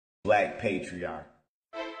Black patriarch.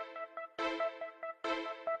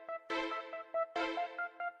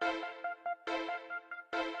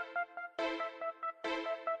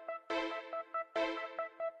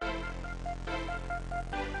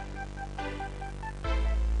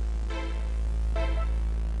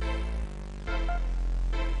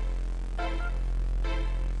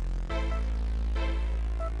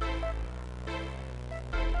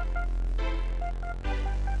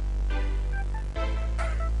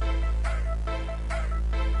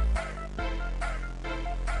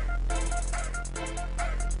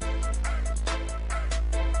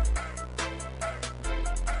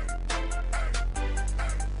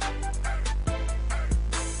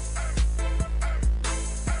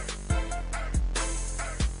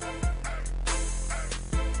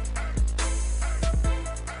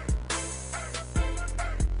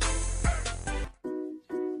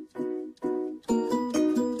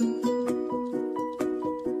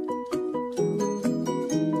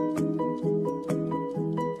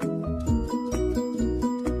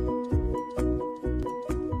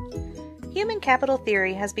 Human capital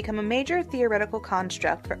theory has become a major theoretical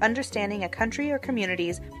construct for understanding a country or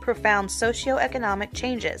community's profound socio-economic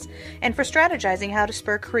changes and for strategizing how to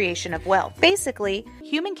spur creation of wealth. Basically,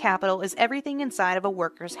 human capital is everything inside of a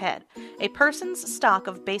worker's head. A person's stock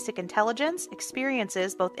of basic intelligence,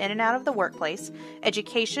 experiences both in and out of the workplace,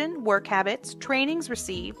 education, work habits, trainings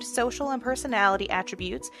received, social and personality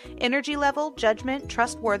attributes, energy level, judgment,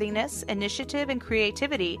 trustworthiness, initiative, and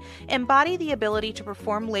creativity embody the ability to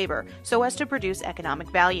perform labor so as to produce economic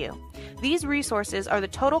value. These resources are the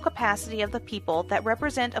total capacity of the people that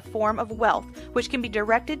represent a form of wealth which can be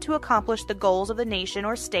directed to accomplish the goals of the nation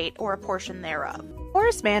or state or a portion thereof.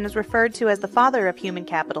 Horace Mann is referred to as the father of human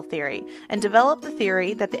capital theory and developed the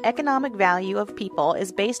theory that the economic value of people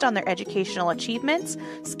is based on their educational achievements,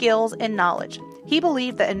 skills, and knowledge. He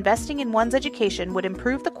believed that investing in one's education would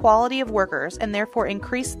improve the quality of workers and therefore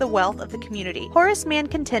increase the wealth of the community. Horace Mann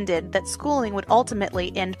contended that schooling would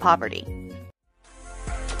ultimately end poverty.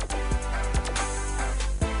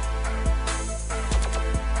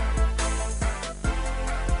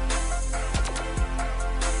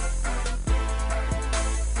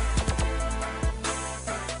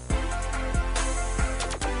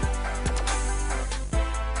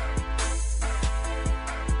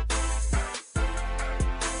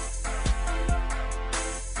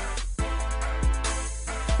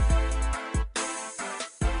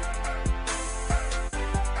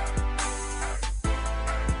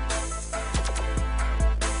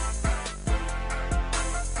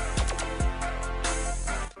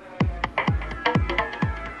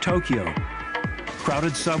 Tokyo,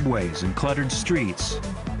 crowded subways and cluttered streets,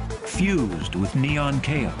 fused with neon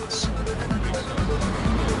chaos.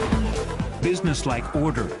 Business-like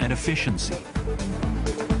order and efficiency.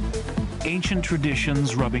 Ancient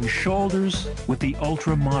traditions rubbing shoulders with the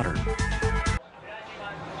ultra-modern.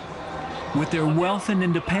 With their wealth and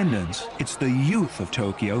independence, it's the youth of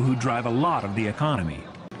Tokyo who drive a lot of the economy.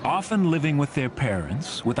 Often living with their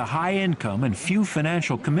parents, with a high income and few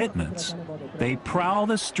financial commitments, they prowl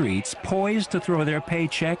the streets poised to throw their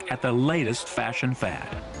paycheck at the latest fashion fad.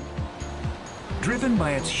 Driven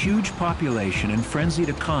by its huge population and frenzied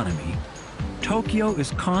economy, Tokyo is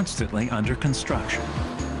constantly under construction.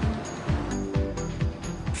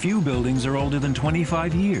 Few buildings are older than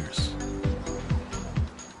 25 years.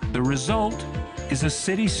 The result is a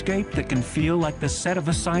cityscape that can feel like the set of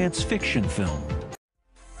a science fiction film.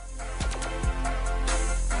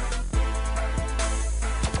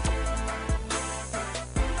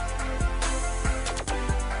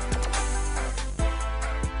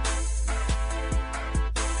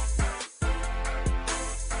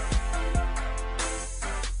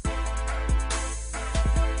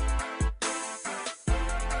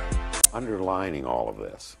 Underlining all of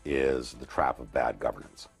this is the trap of bad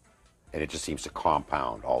governance, and it just seems to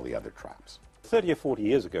compound all the other traps. 30 or 40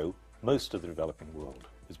 years ago, most of the developing world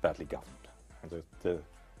was badly governed. And the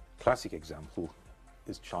classic example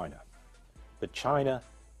is China. But China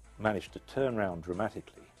managed to turn around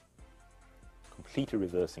dramatically, completely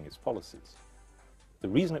reversing its policies. The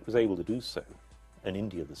reason it was able to do so, and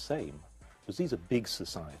India the same, was these are big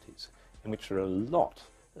societies in which there are a lot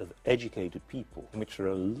of educated people,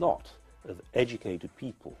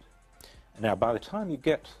 Now, by the time you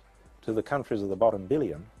get to the countries of the bottom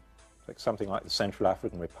billion, like something like the Central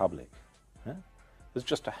African Republic, there's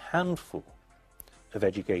just a handful of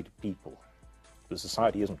educated people. The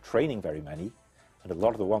society isn't training very many, and a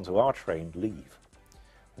lot of the ones who are trained leave.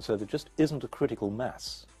 And so there just isn't a critical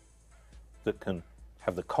mass that can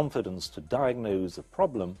have the confidence to diagnose the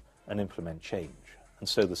problem and implement change. And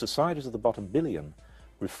so the societies of the bottom billion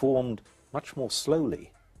reformed much more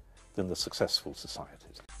slowly than the successful societies.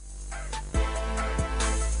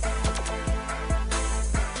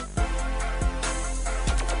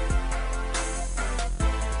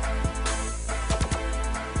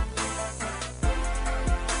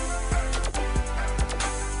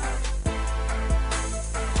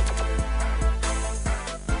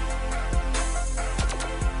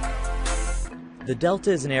 The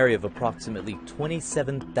Delta is an area of approximately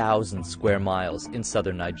 27,000 square miles in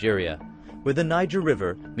southern Nigeria, where the Niger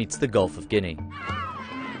River meets the Gulf of Guinea.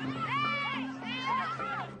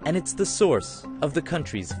 And it's the source of the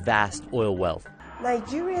country's vast oil wealth.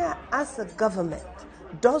 Nigeria as a government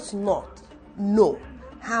does not know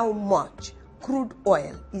how much crude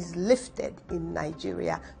oil is lifted in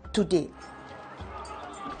Nigeria today.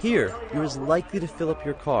 Here, you're as likely to fill up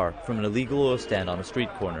your car from an illegal oil stand on a street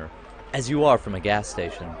corner as you are from a gas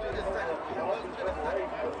station.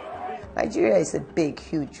 Nigeria is a big,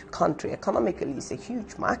 huge country. Economically, it's a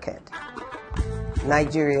huge market.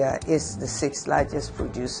 Nigeria is the 6th largest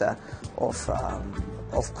producer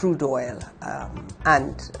of crude oil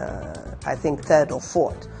and I think 3rd or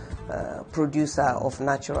 4th producer of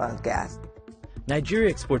natural gas. Nigeria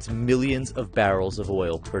exports millions of barrels of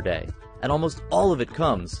oil per day, and almost all of it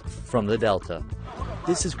comes from the Delta.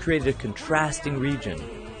 This has created a contrasting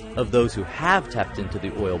region of those who have tapped into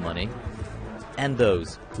the oil money and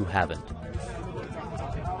those who haven't.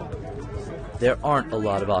 There aren't a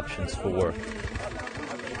lot of options for work.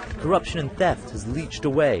 Corruption and theft has leached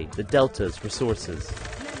away the Delta's resources.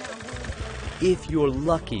 If you're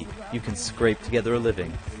lucky, you can scrape together a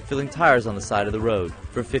living, filling tires on the side of the road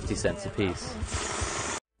for 50 cents apiece.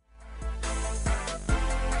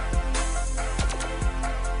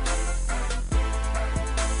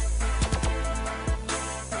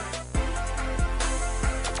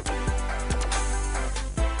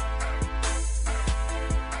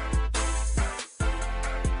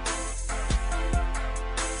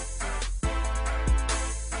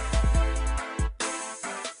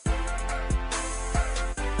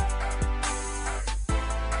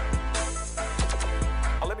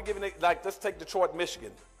 Like, let's take Detroit,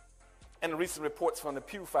 Michigan, and the recent reports from the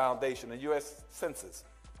Pew Foundation and U.S. Census.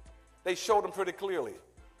 They showed them pretty clearly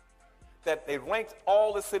that they ranked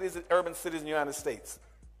all the cities, urban cities in the United States.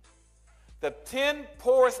 The 10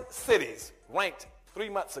 poorest cities ranked 3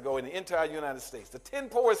 months ago in the entire United States. The 10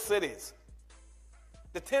 poorest cities,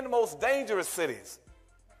 the 10 most dangerous cities,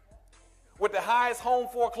 with the highest home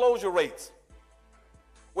foreclosure rates,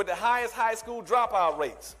 with the highest high school dropout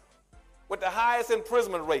rates, with the highest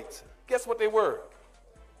imprisonment rates. Guess what they were?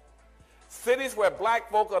 Cities where black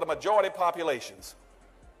folk are the majority populations.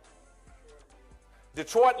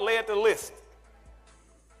 Detroit led the list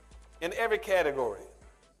in every category.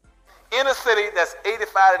 In a city that's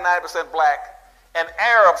 85 to 90% black, and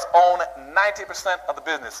Arabs own 90% of the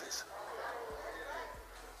businesses.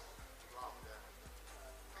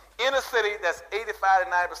 In a city that's 85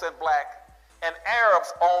 to 90% black, and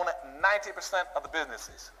Arabs own 90% of the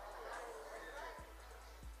businesses.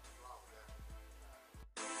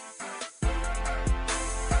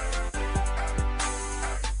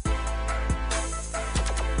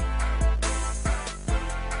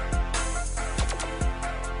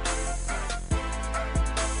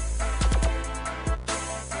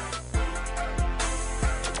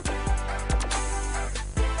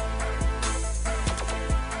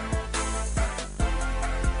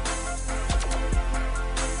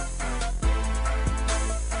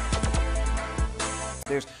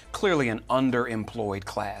 There's clearly an underemployed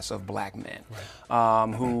class of black men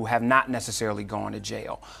who have not necessarily gone to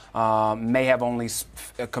jail, may have only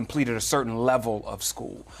completed a certain level of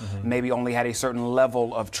school, maybe only had a certain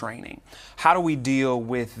level of training. How do we deal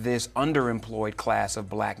with this underemployed class of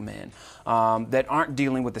black men that aren't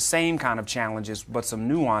dealing with the same kind of challenges but some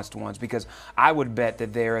nuanced ones? Because I would bet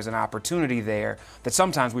that there is an opportunity there that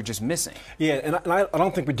sometimes we're just missing. Yeah, and I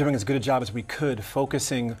don't think we're doing as good a job as we could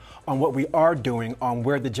focusing on what we are doing, on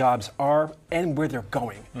where the jobs are and where they're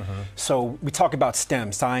going. So we talk about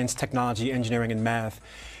STEM, science, technology, engineering, and math.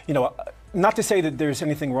 You know, not to say that there's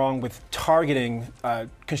anything wrong with targeting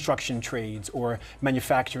construction trades or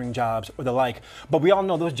manufacturing jobs or the like, but we all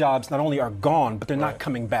know those jobs not only are gone, but they're not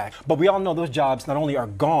coming back. But we all know those jobs not only are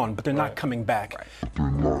gone, but they're not coming back.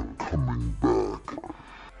 They're not coming back.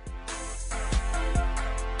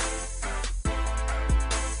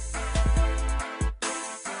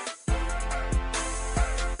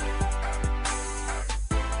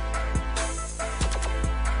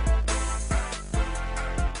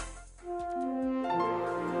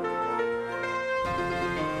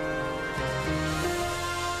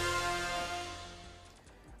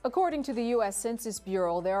 According to the U.S. Census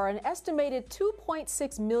Bureau, there are an estimated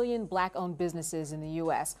 2.6 million black-owned businesses in the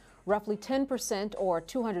U.S. Roughly 10%, or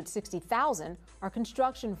 260,000, are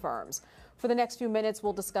construction firms. For the next few minutes,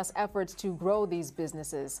 we'll discuss efforts to grow these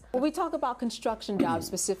businesses. When we talk about construction jobs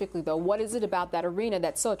specifically, though, what is it about that arena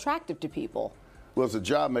that's so attractive to people? Well, it's a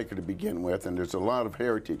job maker to begin with, and there's a lot of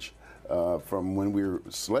heritage from when we were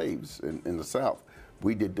slaves in the South.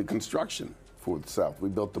 We did the construction for the South. We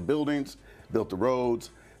built the buildings, built the roads,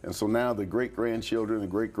 and so now the great-grandchildren and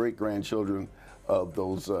great-great-grandchildren of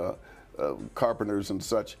those carpenters and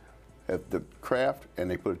such have the craft, and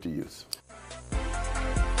they put it to use.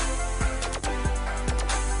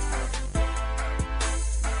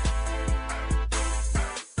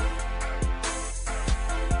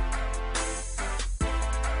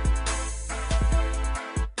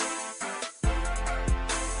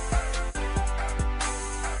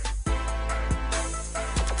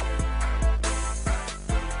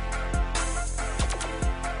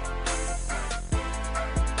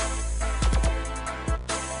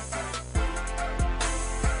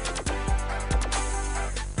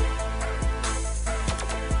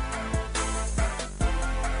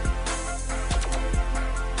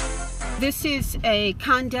 This is a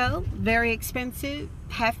condo, very expensive,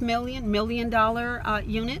 $500,000, $1 million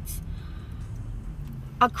units,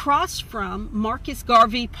 across from Marcus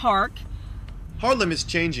Garvey Park. Harlem is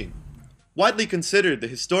changing. Widely considered the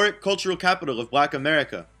historic cultural capital of Black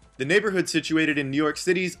America, the neighborhood situated in New York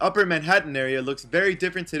City's Upper Manhattan area looks very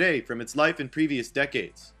different today from its life in previous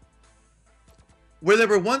decades. Where there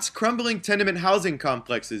were once crumbling tenement housing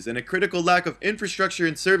complexes and a critical lack of infrastructure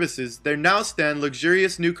and services, there now stand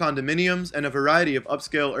luxurious new condominiums and a variety of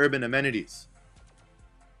upscale urban amenities.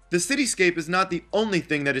 The cityscape is not the only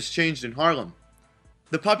thing that has changed in Harlem.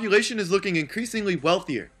 The population is looking increasingly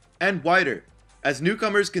wealthier and whiter as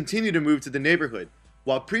newcomers continue to move to the neighborhood,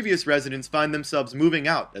 while previous residents find themselves moving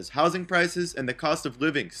out as housing prices and the cost of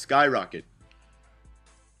living skyrocket.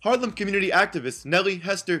 Harlem community activist Nellie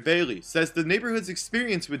Hester Bailey says the neighborhood's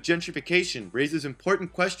experience with gentrification raises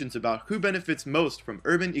important questions about who benefits most from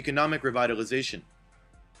urban economic revitalization.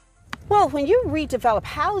 Well, when you redevelop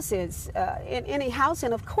houses, in any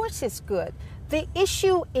housing, of course it's good. The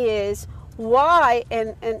issue is why,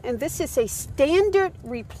 and this is a standard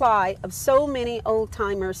reply of so many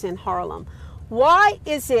old-timers in Harlem, why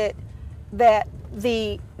is it that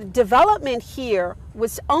the development here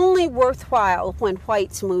was only worthwhile when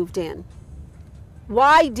whites moved in?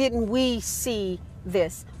 Why didn't we see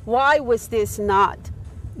this? Why was this not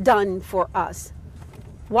done for us?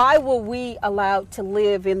 Why were we allowed to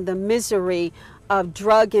live in the misery of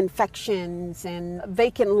drug infections and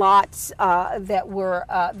vacant lots that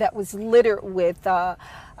was littered with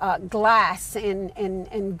glass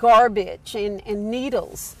and garbage and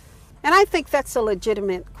needles? And I think that's a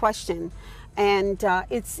legitimate question. And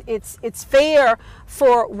it's fair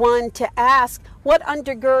for one to ask what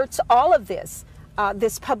undergirds all of this,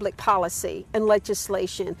 this public policy and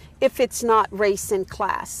legislation, if it's not race and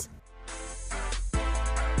class.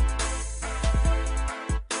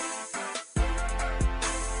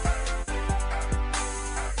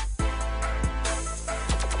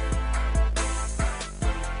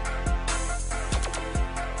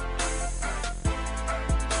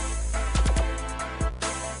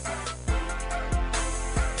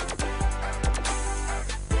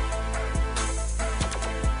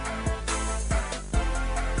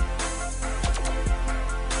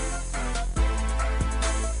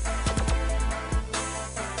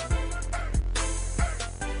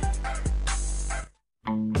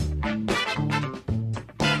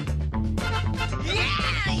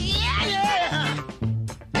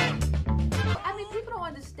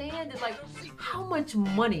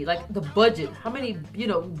 Money, like the budget, how many,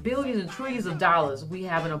 billions and trillions of dollars we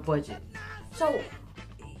have in a budget. So,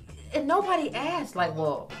 and nobody asked, like,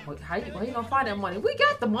 well, how you gonna find that money? We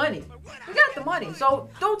got the money. We got the money. So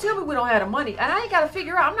don't tell me we don't have the money. And I ain't got to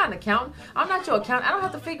figure out. I'm not an accountant. I'm not your accountant. I don't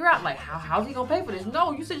have to figure out, like, how's he gonna pay for this?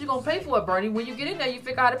 No, you said you're gonna pay for it, Bernie. When you get in there, you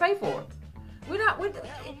figure out how to pay for it.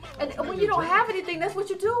 And when you don't have anything, that's what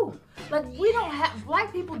you do. Like,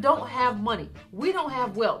 black people don't have money. We don't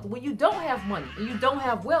have wealth. When you don't have money and you don't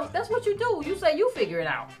have wealth, that's what you do. You say you figure it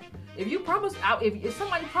out. If you promise, if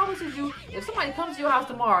somebody promises you, if somebody comes to your house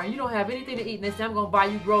tomorrow and you don't have anything to eat and they say, I'm going to buy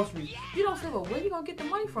you groceries, you don't say, well, where you going to get the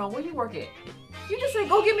money from? Where you work at? You just say,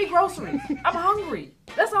 go get me groceries. I'm hungry.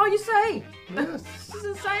 That's all you say. This is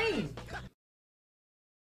insane.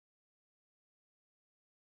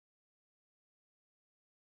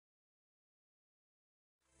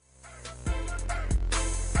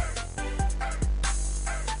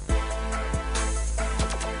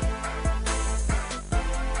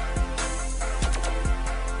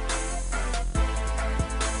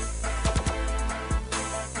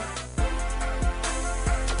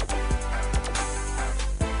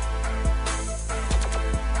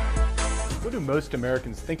 do most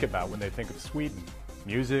Americans think about when they think of Sweden?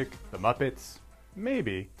 Music? The Muppets?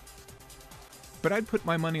 Maybe. But I'd put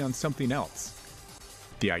my money on something else.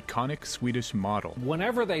 The iconic Swedish model.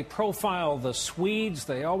 Whenever they profile the Swedes,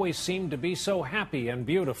 they always seem to be so happy and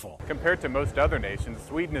beautiful. Compared to most other nations,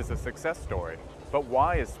 Sweden is a success story. But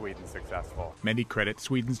why is Sweden successful? Many credit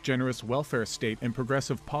Sweden's generous welfare state and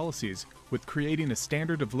progressive policies with creating a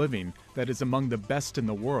standard of living that is among the best in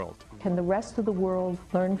the world. Can the rest of the world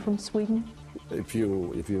learn from Sweden? If you're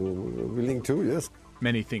willing to, yes.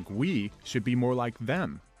 Many think we should be more like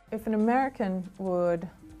them. If an American would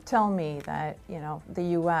tell me that, the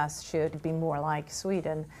U.S. should be more like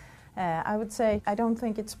Sweden, I would say I don't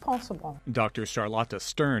think it's possible. Dr. Charlotta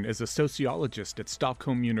Stern is a sociologist at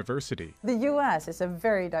Stockholm University. The U.S. is a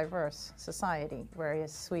very diverse society,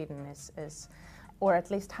 whereas Sweden is, or at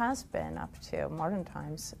least has been up to modern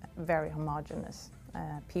times, very homogeneous.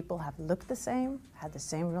 People have looked the same, had the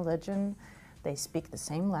same religion, they speak the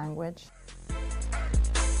same language.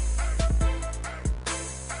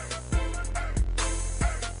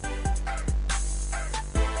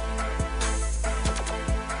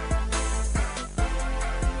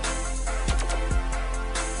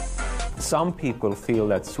 Some people feel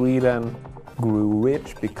that Sweden grew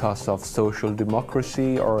rich because of social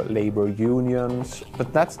democracy or labor unions,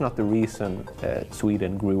 but that's not the reason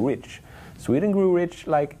Sweden grew rich. Sweden grew rich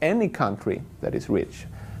like any country that is rich,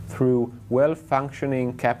 through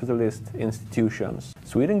well-functioning capitalist institutions.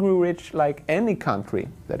 Sweden grew rich like any country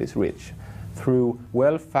that is rich, through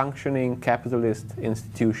well-functioning capitalist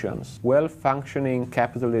institutions. Well-functioning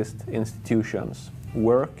capitalist institutions,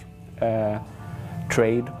 work,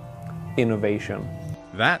 trade, innovation.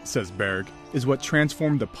 That, says Berg, is what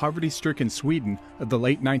transformed the poverty-stricken Sweden of the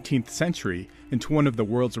late 19th century into one of the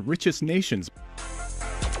world's richest nations.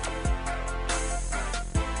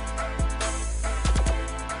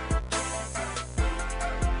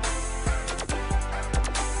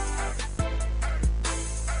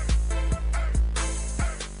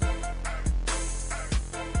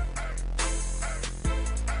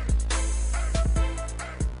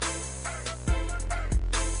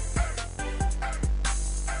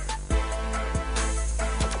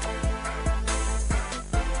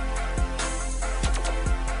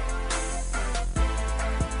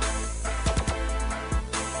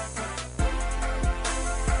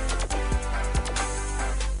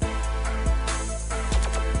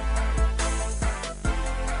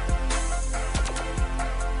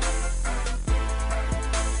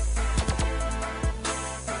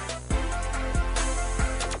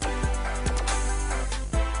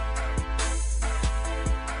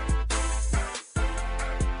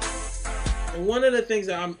 And one of the things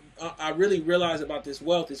that I really realize about this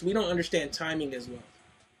wealth is we don't understand timing as wealth.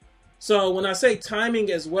 So when I say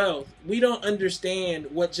timing as wealth, we don't understand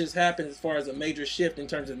what just happened as far as a major shift in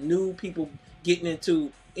terms of new people getting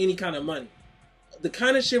into any kind of money. The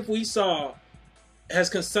kind of shift we saw has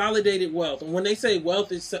consolidated wealth. And when they say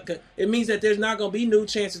wealth, it means that there's not going to be new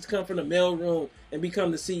chances to come from the mailroom and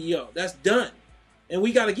become the CEO. That's done. And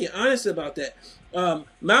we got to get honest about that.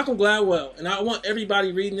 Malcolm Gladwell, and I want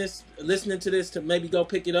everybody reading this, listening to this, to maybe go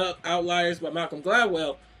pick it up, Outliers by Malcolm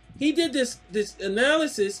Gladwell. He did this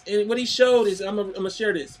analysis, and what he showed is, I'm going to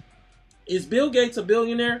share this. Is Bill Gates a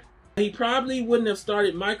billionaire? He probably wouldn't have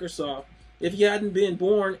started Microsoft if he hadn't been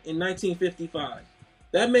born in 1955.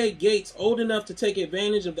 That made Gates old enough to take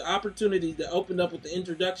advantage of the opportunities that opened up with the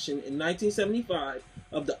introduction in 1975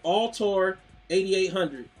 of the Altair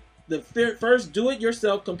 8800, the first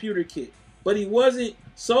do-it-yourself computer kit. But he wasn't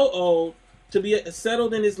so old to be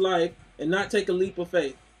settled in his life and not take a leap of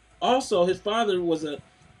faith. Also, his father was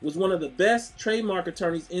one of the best trademark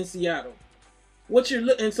attorneys in Seattle.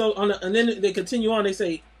 And then they continue on. They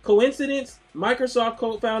say, coincidence? Microsoft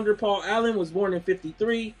co-founder Paul Allen was born in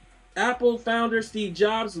 53. Apple founder Steve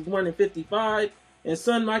Jobs was born in 55. And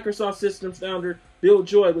Sun Microsoft Systems founder Bill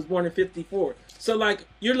Joy was born in 54. So, like,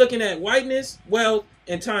 you're looking at whiteness, wealth,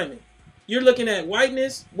 and timing. You're looking at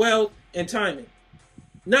whiteness, wealth, and timing.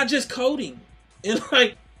 Not just coding. And,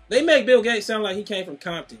 like, they make Bill Gates sound like he came from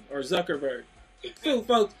Compton or Zuckerberg.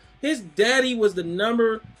 Folks, his daddy was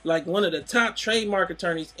one of the top trademark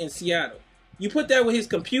attorneys in Seattle. You put that with his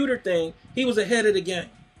computer thing, he was ahead of the game.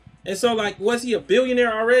 And so, like, was he a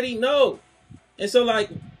billionaire already? No. And so, like,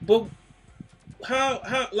 but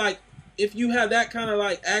how like, if you have that kind of,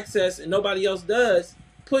 like, access and nobody else does,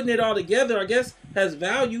 putting it all together, I guess, has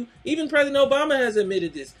value. Even President Obama has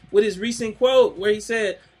admitted this with his recent quote where he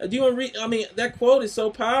said, that quote is so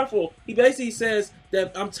powerful. He basically says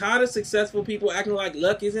that I'm tired of successful people acting like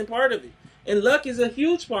luck isn't part of it. And luck is a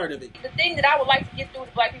huge part of it. The thing that I would like to get through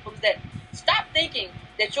to black people is that Stop thinking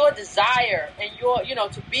that your desire and your,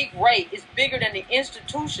 to be great is bigger than the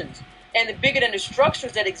institutions and bigger than the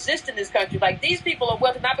structures that exist in this country. Like, these people are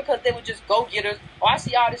wealthy not because they were just go-getters. Or I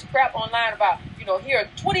see all this crap online about, here are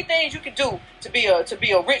 20 things you can do to be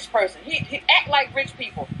a rich person. He act like rich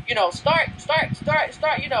people. Start.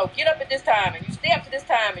 Get up at this time and you stay up to this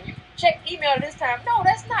time and you check email at this time. No,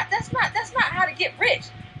 that's not how to get rich.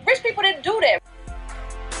 Rich people didn't do that.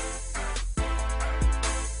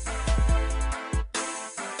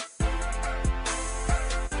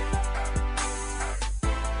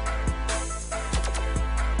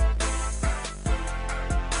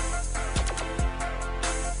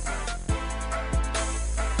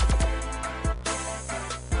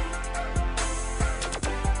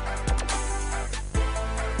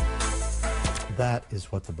 That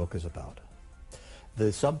is what the book is about.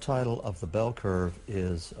 The subtitle of the bell curve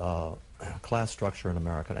is class structure in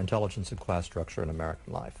American, intelligence and class structure in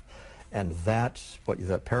American life. And that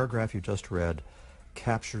paragraph you just read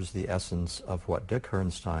captures the essence of what Dick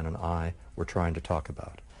Herrnstein and I were trying to talk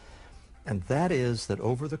about. And that is that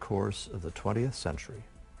over the course of the 20th century,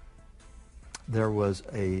 there was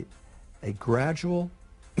a gradual,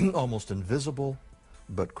 almost invisible,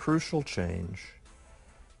 but crucial change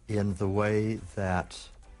in the way that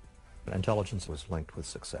intelligence was linked with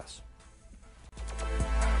success.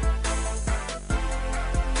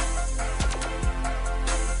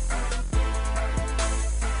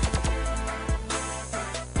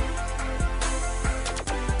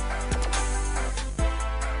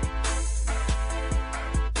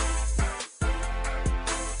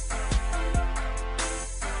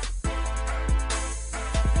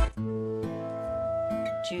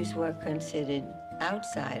 Jews were considered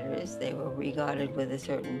outsiders. They were regarded with a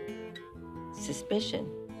certain suspicion.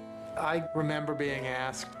 I remember being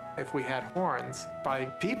asked if we had horns by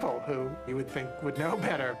people who you would think would know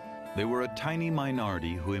better. They were a tiny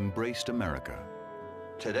minority who embraced America.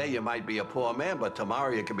 Today you might be a poor man, but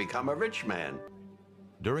tomorrow you can become a rich man.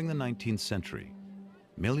 During the 19th century,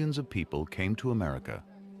 millions of people came to America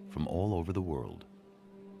from all over the world.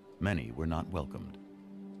 Many were not welcomed.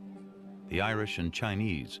 The Irish and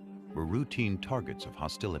Chinese were routine targets of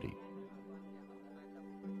hostility.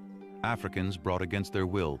 Africans brought against their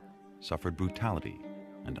will suffered brutality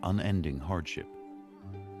and unending hardship.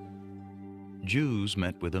 Jews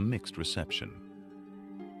met with a mixed reception.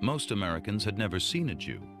 Most Americans had never seen a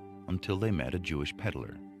Jew until they met a Jewish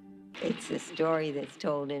peddler. It's a story that's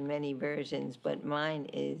told in many versions, but mine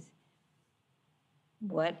is,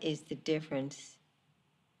 what is the difference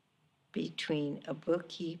between a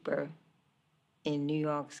bookkeeper in New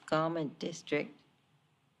York's Garment District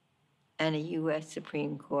and a U.S.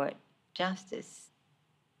 Supreme Court justice?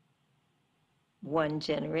 One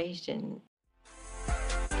generation.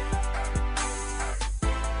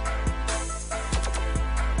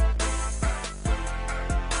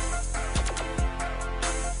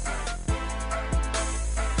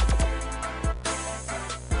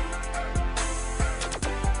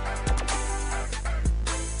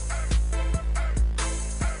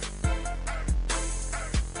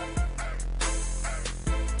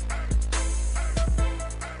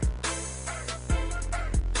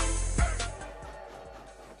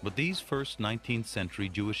 But these first 19th century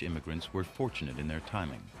Jewish immigrants were fortunate in their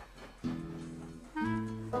timing.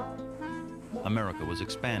 America was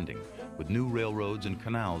expanding, with new railroads and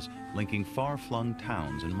canals linking far-flung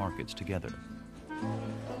towns and markets together.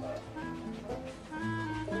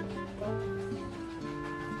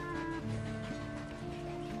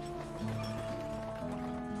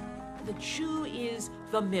 The Jew is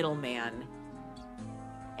the middleman,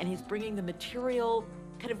 and he's bringing the material,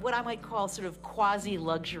 kind of what I might call sort of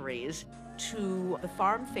quasi-luxuries, to the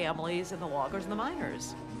farm families and the loggers and the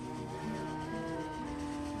miners.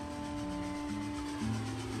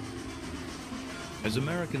 As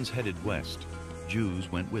Americans headed west,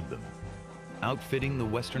 Jews went with them, outfitting the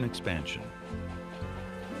western expansion,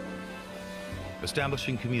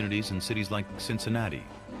 establishing communities in cities like Cincinnati,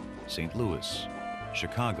 St. Louis,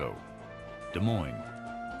 Chicago, Des Moines,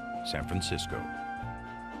 San Francisco.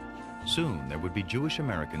 Soon, there would be Jewish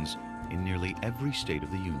Americans in nearly every state of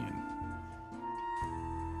the Union.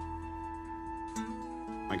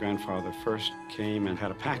 My grandfather first came and had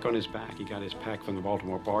a pack on his back. He got his pack from the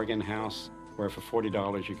Baltimore Bargain House, where for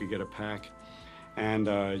 $40 you could get a pack. And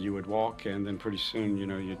you would walk, and then pretty soon, you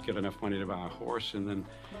know, you'd get enough money to buy a horse, and then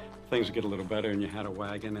things would get a little better, and you had a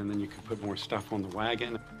wagon, and then you could put more stuff on the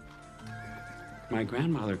wagon. My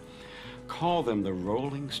grandmother called them the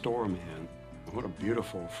rolling store man. What a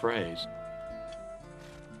beautiful phrase.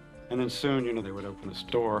 And then soon, you know, they would open a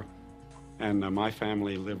store, and my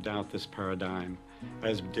family lived out this paradigm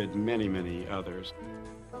as did many, many others.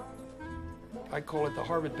 I call it the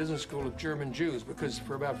Harvard Business School of German Jews because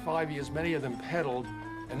for about 5 years, many of them peddled,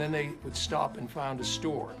 and then they would stop and found a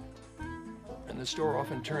store. And the store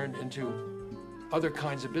often turned into other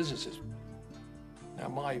kinds of businesses. Now,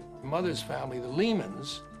 my mother's family, the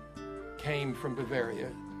Lehmans, came from Bavaria,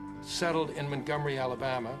 settled in Montgomery,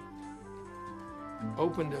 Alabama,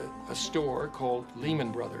 opened a store called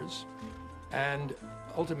Lehman Brothers, and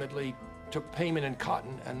ultimately took payment in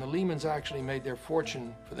cotton, and the Lehmans actually made their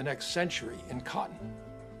fortune for the next century in cotton.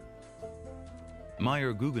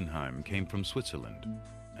 Meyer Guggenheim came from Switzerland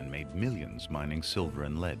and made millions mining silver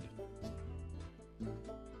and lead.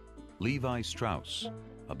 Levi Strauss,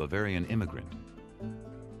 a Bavarian immigrant,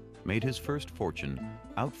 made his first fortune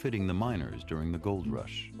outfitting the miners during the gold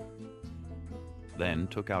rush. Then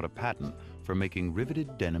took out a patent for making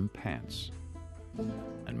riveted denim pants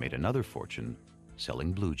and made another fortune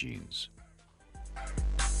selling blue jeans.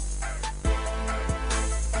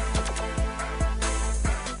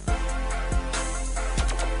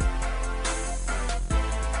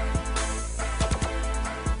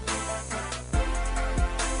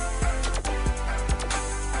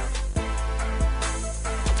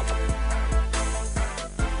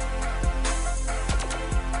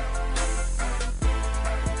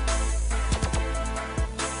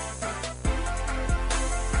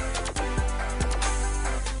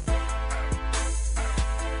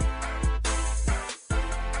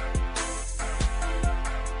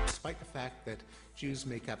 Despite the fact that Jews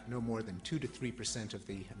make up no more than 2 to 3% of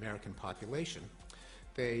the American population,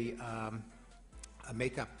 they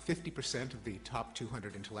make up 50% of the top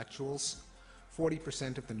 200 intellectuals,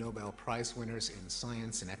 40% of the Nobel Prize winners in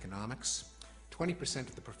science and economics, 20%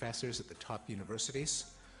 of the professors at the top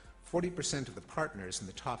universities, 40% of the partners in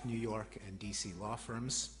the top New York and DC law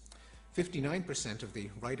firms, 59% of the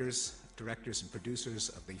writers, directors, and producers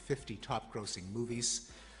of the 50 top grossing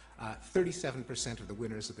movies, 37% of the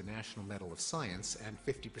winners of the National Medal of Science, and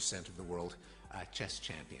 50% of the world chess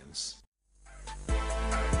champions.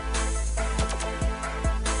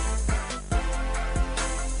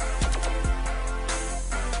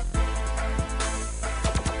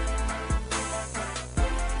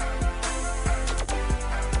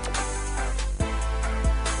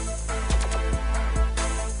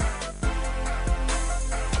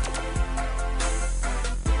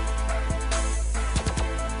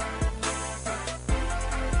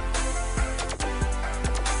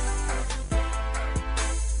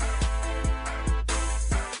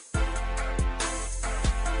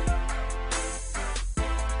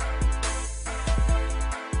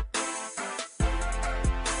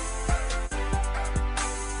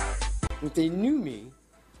 If they knew me,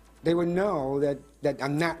 they would know that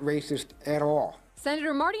I'm not racist at all.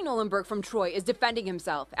 Senator Marty Nolenberg from Troy is defending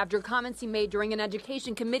himself after comments he made during an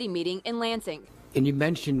education committee meeting in Lansing. And you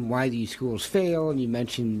mentioned why these schools fail, and you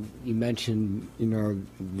mentioned the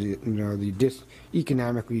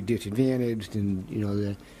economically disadvantaged, and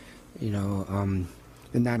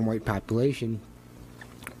the non-white population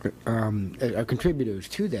are contributors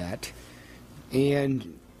to that,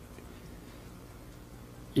 and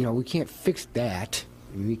we can't fix that.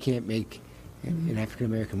 We can't make an African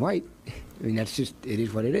American white. I mean, that's just, it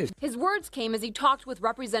is what it is. His words came as he talked with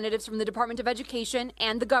representatives from the Department of Education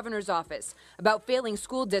and the governor's office about failing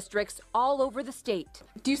school districts all over the state.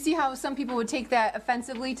 Do you see how some people would take that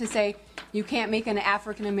offensively to say you can't make an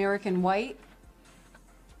African American white?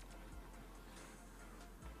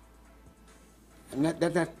 And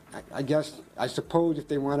I suppose if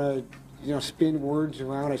they want to, spin words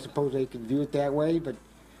around, I suppose they could view it that way. But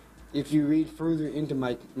if you read further into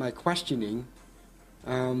my questioning,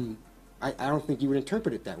 I don't think you would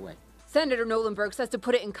interpret it that way. Senator Nolenberg says to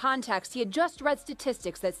put it in context, he had just read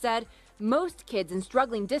statistics that said most kids in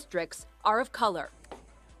struggling districts are of color.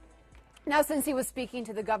 Now, since he was speaking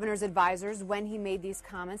to the governor's advisors when he made these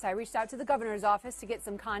comments, I reached out to the governor's office to get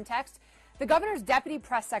some context. The governor's deputy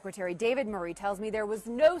press secretary, David Murray, tells me there was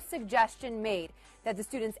no suggestion made that the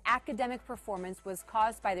students' academic performance was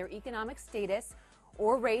caused by their economic status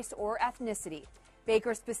or race or ethnicity.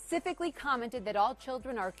 Baker specifically commented that all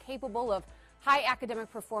children are capable of high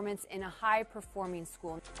academic performance in a high-performing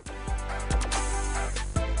school.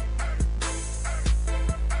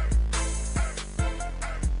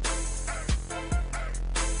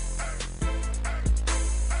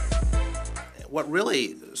 What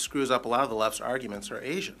really screws up a lot of the left's arguments are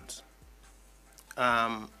Asians.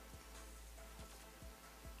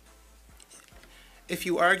 If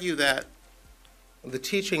you argue that the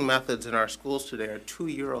teaching methods in our schools today are too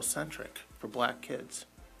Eurocentric for black kids,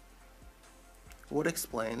 what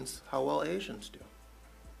explains how well Asians do?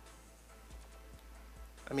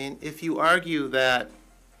 I mean, if you argue that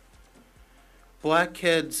black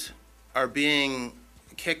kids are being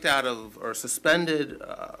kicked out of or suspended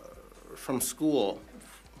from school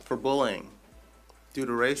for bullying due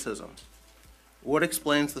to racism, what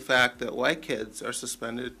explains the fact that white kids are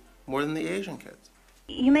suspended more than the Asian kids?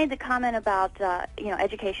 You made the comment about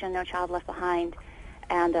education, No Child Left Behind,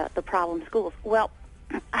 and the problem schools. Well,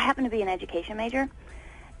 I happen to be an education major,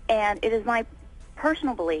 and it is my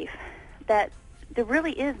personal belief that there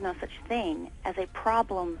really is no such thing as a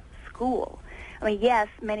problem school. I mean, yes,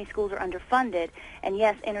 many schools are underfunded, and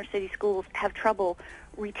yes, inner city schools have trouble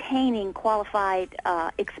retaining qualified,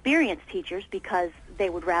 experienced teachers because they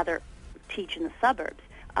would rather teach in the suburbs.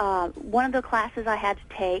 One of the classes I had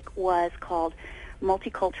to take was called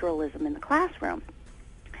Multiculturalism in the Classroom.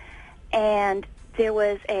 And there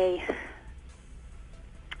was a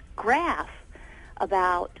graph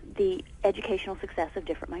about the educational success of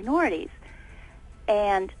different minorities.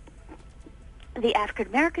 And the African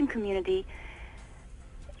American community,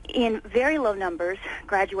 in very low numbers,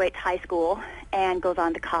 graduates high school and goes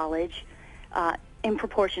on to college in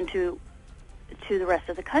proportion to the rest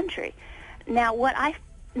of the country. Now, what I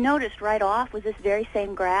noticed right off was this very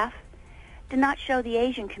same graph did not show the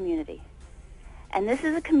Asian community. And this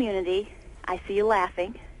is a community, I see you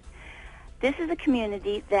laughing, this is a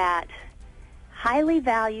community that highly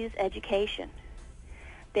values education.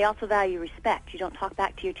 They also value respect. You don't talk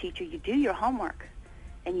back to your teacher. You do your homework,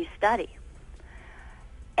 and you study.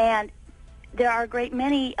 And there are a great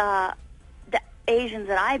many Asians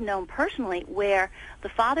that I've known personally where the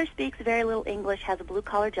father speaks very little English, has a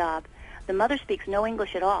blue-collar job. The mother speaks no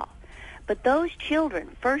English at all. But those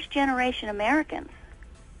children, first-generation Americans,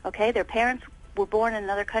 okay, their parents were born in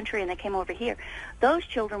another country and they came over here. Those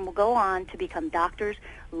children will go on to become doctors,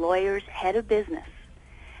 lawyers, head of business.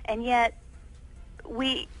 And yet,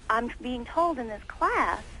 I'm being told in this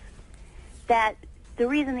class that the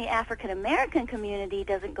reason the African-American community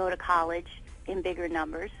doesn't go to college in bigger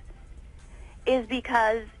numbers is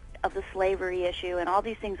because of the slavery issue, and all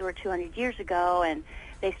these things were 200 years ago, and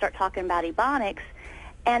they start talking about Ebonics.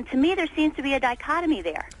 And to me, there seems to be a dichotomy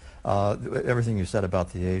there. Everything you said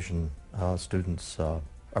about the Asian students are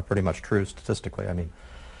pretty much true statistically. I mean,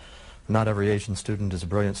 not every Asian student is a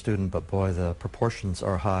brilliant student, but boy, the proportions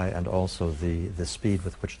are high, and also the speed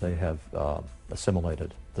with which they have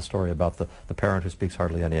assimilated. The story about the parent who speaks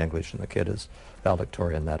hardly any English and the kid is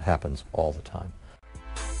valedictorian, that happens all the time.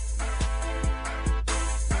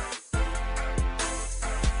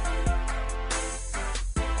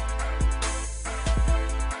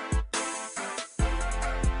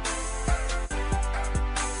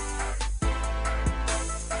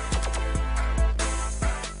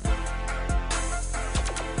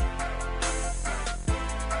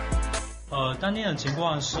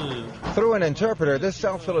 Through an interpreter, this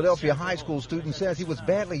South Philadelphia high school student says he was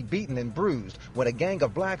badly beaten and bruised when a gang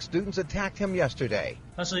of black students attacked him yesterday.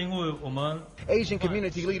 Asian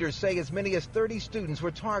community leaders say as many as 30 students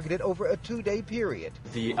were targeted over a 2-day period.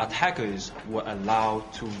 The attackers were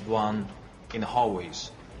allowed to run in the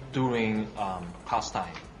hallways during class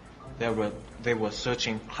time. They were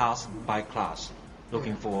searching class by class,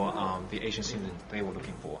 looking for the Asian students they were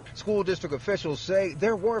looking for. School district officials say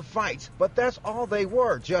there were fights, but that's all they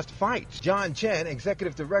were, just fights. John Chen,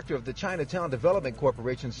 executive director of the Chinatown Development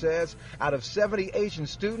Corporation, says out of 70 Asian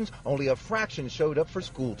students, only a fraction showed up for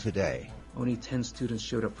school today. Only 10 students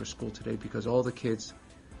showed up for school today because all the kids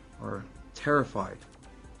are terrified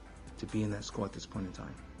to be in that school at this point in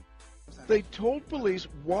time. They told police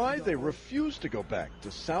why they refused to go back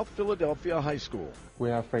to South Philadelphia High School.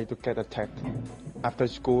 We are afraid to get attacked after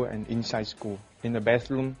school and inside school, in the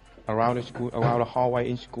bathroom, around the school, around the hallway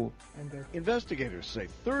in school. Investigators say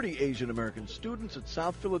 30 Asian American students at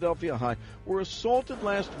South Philadelphia High were assaulted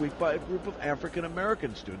last week by a group of African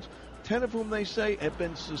American students, 10 of whom they say have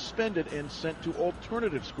been suspended and sent to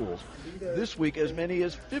alternative schools. This week, as many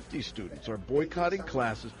as 50 students are boycotting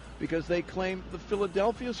classes because they claim the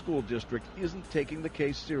Philadelphia school district isn't taking the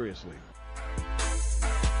case seriously.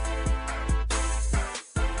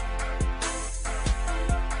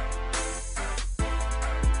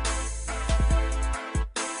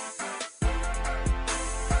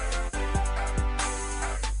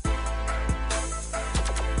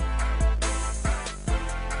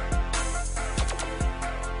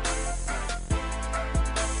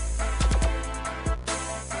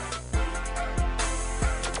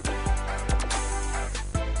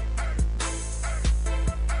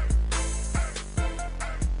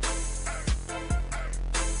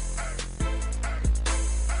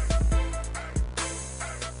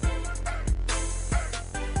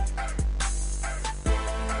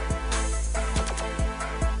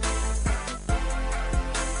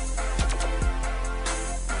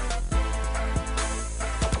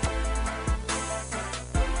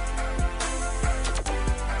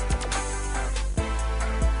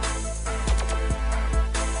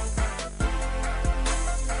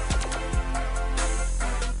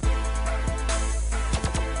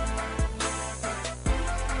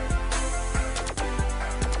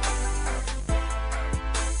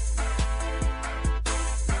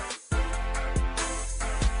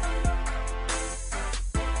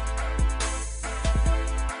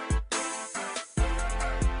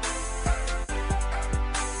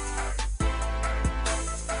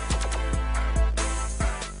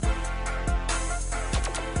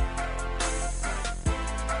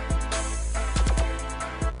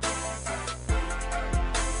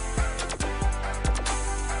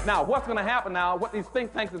 Now, what's going to happen now, what these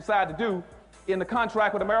think tanks decided to do in the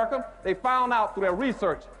contract with America, they found out through their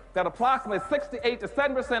research that approximately 68 to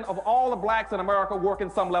 7% of all the blacks in America work in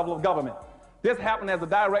some level of government. This happened as a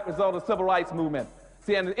direct result of the civil rights movement.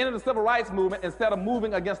 See, at the end of the civil rights movement, instead of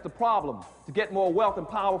moving against the problem to get more wealth and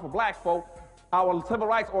power for black folk, our civil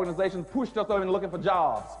rights organizations pushed us over and looking for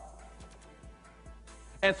jobs.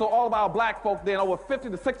 And so all of our black folk, then over 50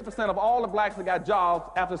 to 60% of all the blacks that got jobs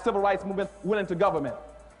after the civil rights movement went into government.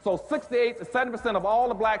 So 68 to 70% of all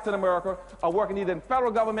the blacks in America are working either in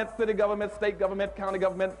federal government, city government, state government, county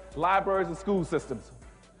government, libraries, and school systems.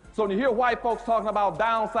 So when you hear white folks talking about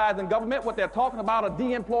downsizing government, what they're talking about are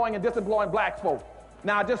de-employing and disemploying black folk.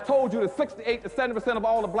 Now, I just told you that 68 to 70% of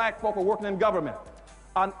all the black folk are working in government.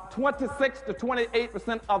 26 to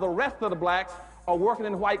 28% of the rest of the blacks are working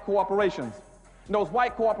in white corporations. And those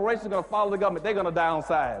white corporations are going to follow the government. They're going to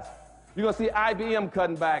downsize. You're going to see IBM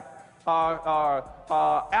cutting back,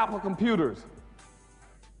 Apple Computers,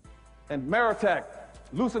 and Meritech,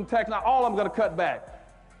 Lucent Tech, now all of them are going to cut back.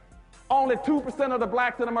 Only 2% of the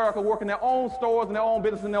blacks in America work in their own stores and their own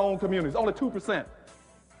business in their own communities. Only 2%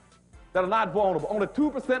 that are not vulnerable. Only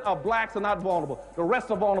 2% of blacks are not vulnerable. The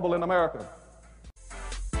rest are vulnerable in America.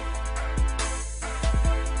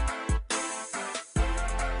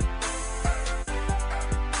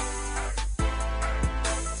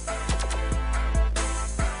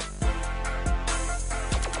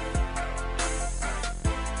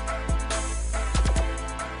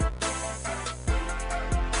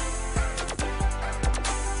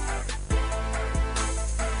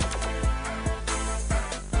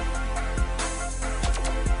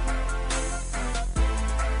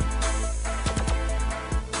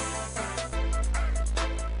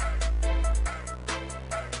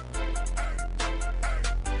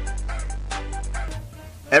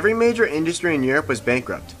 Every major industry in Europe was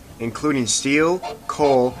bankrupt, including steel,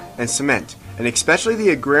 coal, and cement, and especially the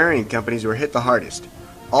agrarian companies were hit the hardest.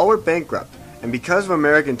 All were bankrupt, and because of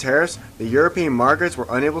American tariffs, the European markets were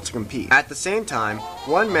unable to compete. At the same time,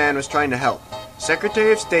 one man was trying to help,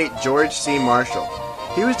 Secretary of State George C. Marshall.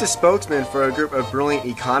 He was the spokesman for a group of brilliant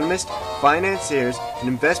economists, financiers, and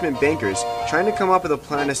investment bankers trying to come up with a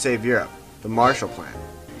plan to save Europe, the Marshall Plan.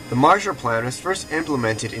 The Marshall Plan was first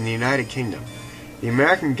implemented in the United Kingdom. The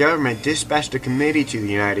American government dispatched a committee to the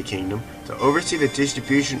United Kingdom to oversee the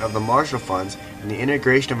distribution of the Marshall Funds and the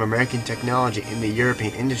integration of American technology in the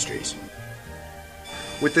European industries.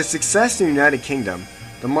 With the success in the United Kingdom,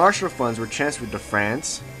 the Marshall Funds were transferred to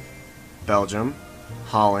France, Belgium,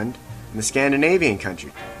 Holland, and the Scandinavian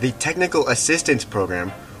countries. The Technical Assistance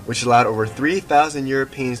Program, which allowed over 3,000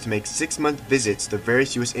 Europeans to make 6-month visits to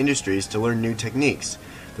various U.S. industries to learn new techniques.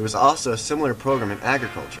 There was also a similar program in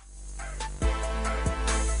agriculture.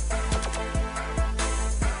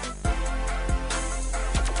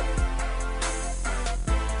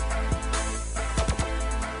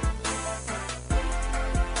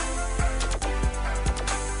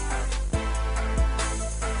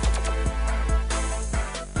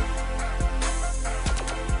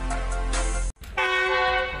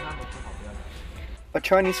 A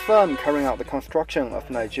Chinese firm carrying out the construction of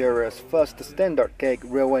Nigeria's first standard gauge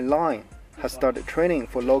railway line has started training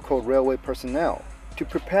for local railway personnel to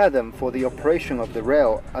prepare them for the operation of the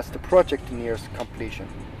rail as the project nears completion.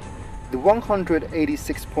 The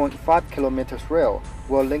 186.5 kilometers rail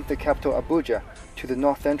will link the capital Abuja to the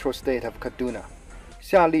north-central state of Kaduna.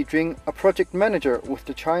 Xia Lijun, a project manager with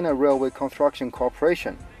the China Railway Construction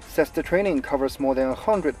Corporation, says the training covers more than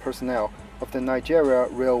 100 personnel of the Nigeria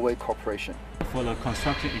Railway Corporation. For the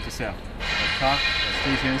construction itself, the track,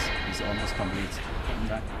 the stations is almost complete.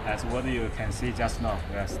 As what you can see just now,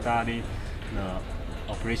 we are starting the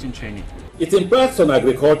operation training. It impacts on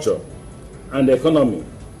agriculture and the economy,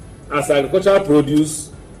 as agricultural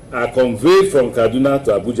produce are conveyed from Kaduna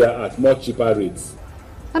to Abuja at much cheaper rates.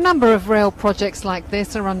 A number of rail projects like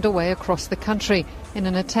this are underway across the country in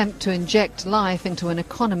an attempt to inject life into an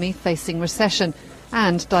economy facing recession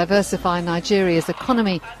and diversify Nigeria's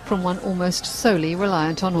economy from one almost solely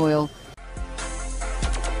reliant on oil.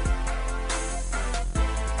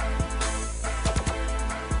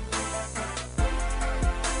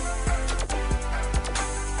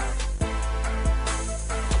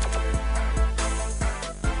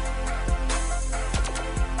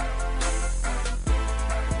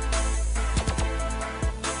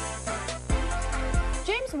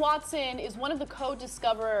 Watson is one of the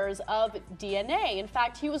co-discoverers of DNA. In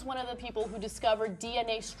fact, he was one of the people who discovered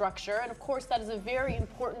DNA structure, and of course that is a very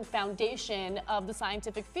important foundation of the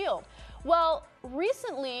scientific field. Well,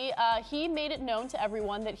 recently he made it known to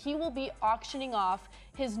everyone that he will be auctioning off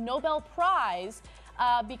his Nobel Prize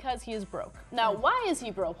because he is broke. Now, why is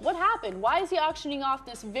he broke? What happened? Why is he auctioning off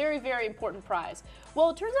this very, very important prize? Well,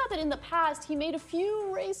 it turns out that in the past, he made a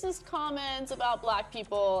few racist comments about black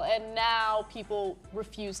people, and now people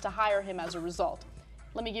refuse to hire him as a result.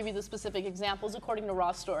 Let me give you the specific examples according to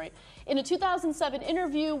Raw Story. In a 2007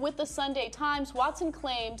 interview with the Sunday Times, Watson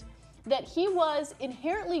claimed that he was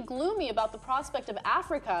inherently gloomy about the prospect of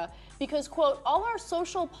Africa because, quote, all our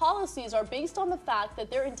social policies are based on the fact that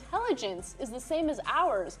their intelligence is the same as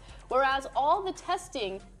ours, whereas all the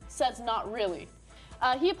testing says not really.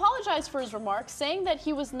 He apologized for his remarks, saying that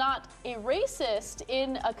he was not a racist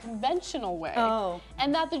in a conventional way,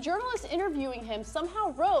 and that the journalist interviewing him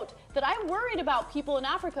somehow wrote that I'm worried about people in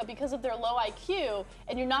Africa because of their low IQ,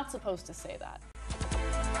 and you're not supposed to say that.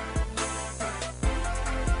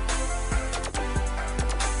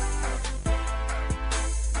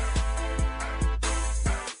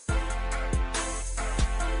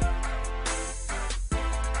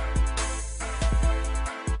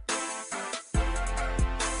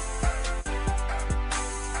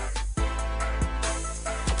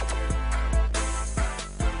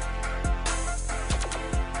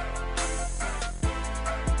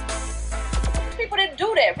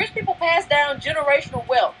 Rich people pass down generational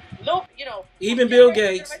wealth. Look, you know, even Bill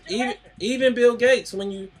Gates, even Bill Gates,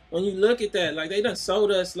 when you look at that, like they done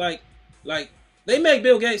sold us like they make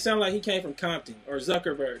Bill Gates sound like he came from Compton or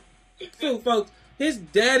Zuckerberg. Folks, his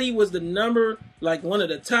daddy was one of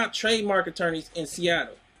the top trademark attorneys in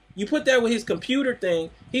Seattle. You put that with his computer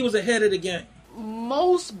thing, he was ahead of the game.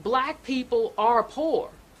 Most black people are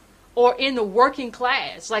poor or in the working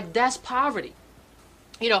class. Like, that's poverty.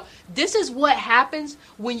 You know, this is what happens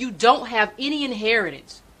when you don't have any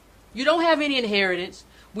inheritance. You don't have any inheritance.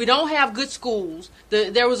 We don't have good schools.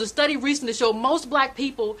 There was a study recently that showed most black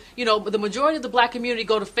people, you know, the majority of the black community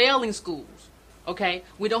go to failing schools. Okay?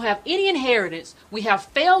 We don't have any inheritance. We have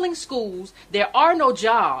failing schools. There are no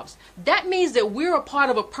jobs. That means that we're a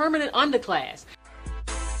part of a permanent underclass.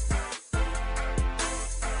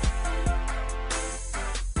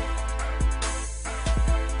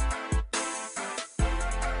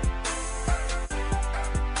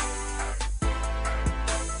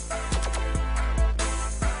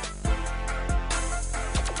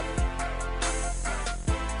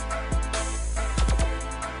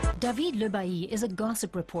 David Lebailly is a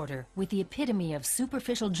gossip reporter with the epitome of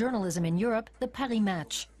superficial journalism in Europe, the Paris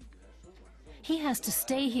Match. He has to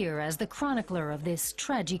stay here as the chronicler of this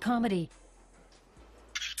tragicomedy.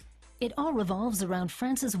 It all revolves around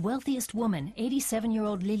France's wealthiest woman,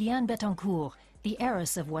 87-year-old Liliane Bettencourt, the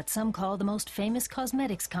heiress of what some call the most famous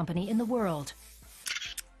cosmetics company in the world.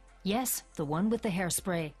 Yes, the one with the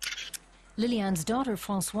hairspray. Liliane's daughter,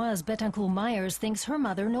 Françoise Bettencourt-Myers, thinks her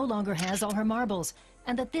mother no longer has all her marbles,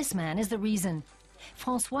 and that this man is the reason.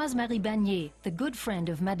 Françoise Marie Bagnier, the good friend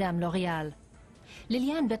of Madame L'Oréal.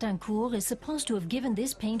 Liliane Bettencourt is supposed to have given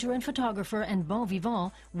this painter and photographer and bon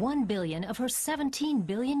vivant 1 billion of her 17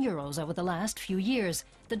 billion euros over the last few years.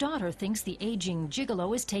 The daughter thinks the aging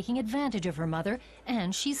gigolo is taking advantage of her mother,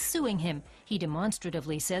 and she's suing him. He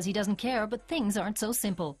demonstratively says he doesn't care, but things aren't so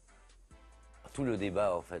simple.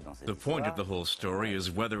 The point of the whole story is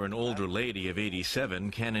whether an older lady of 87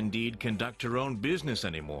 can indeed conduct her own business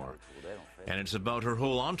anymore. And it's about her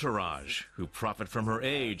whole entourage, who profit from her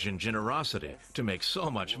age and generosity to make so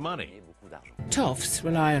much money. Toffs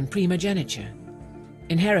rely on primogeniture,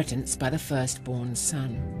 inheritance by the firstborn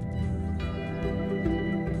son.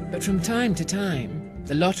 But from time to time,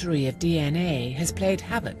 the lottery of DNA has played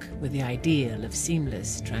havoc with the ideal of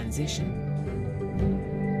seamless transition.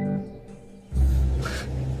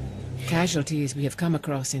 Casualties we have come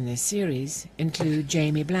across in this series include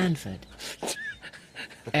Jamie Blandford,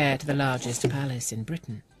 heir to the largest palace in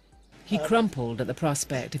Britain. He crumpled at the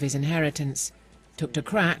prospect of his inheritance, took to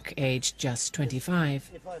crack aged just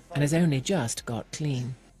 25, and has only just got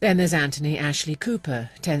clean. Then there's Anthony Ashley Cooper,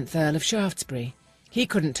 10th Earl of Shaftesbury. He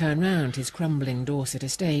couldn't turn round his crumbling Dorset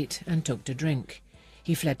estate and took to drink.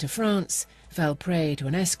 He fled to France, fell prey to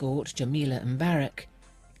an escort, Jamila Mbarak.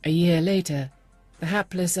 A year later, the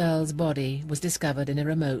hapless Earl's body was discovered in a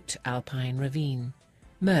remote alpine ravine,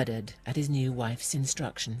 murdered at his new wife's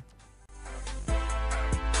instruction.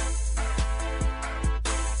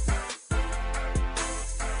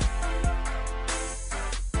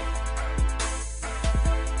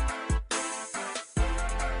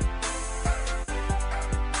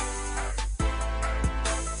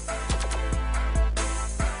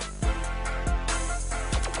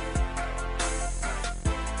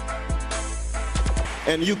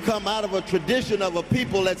 And you come out of a tradition of a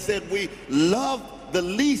people that said we love the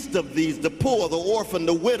least of these, the poor, the orphan,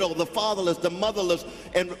 the widow, the fatherless, the motherless,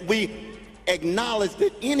 and we acknowledge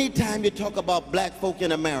that anytime you talk about black folk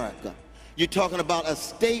in America, you're talking about a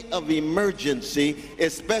state of emergency,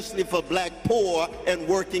 especially for black poor and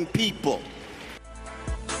working people.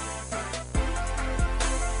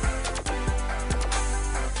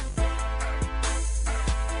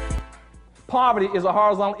 Poverty is a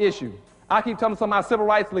horizontal issue. I keep telling some of my civil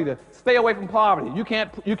rights leaders, stay away from poverty.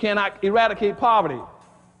 You cannot eradicate poverty.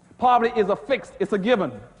 Poverty is a fixed, it's a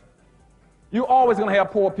given. You're always going to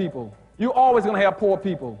have poor people. You're always going to have poor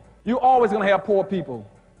people. You're always going to have poor people.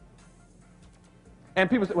 And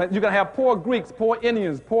people say, well, you're going to have poor Greeks, poor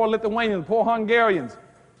Indians, poor Lithuanians, poor Hungarians.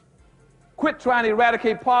 Quit trying to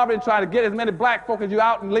eradicate poverty and trying to get as many black folk as you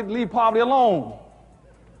out and leave poverty alone.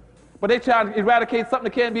 But they try to eradicate something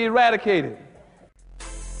that can't be eradicated.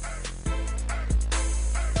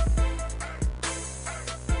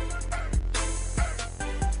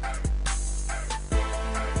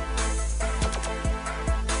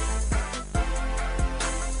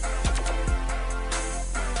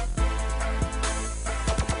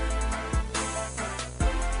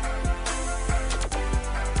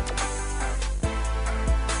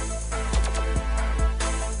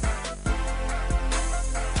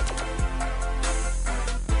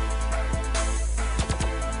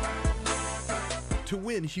 To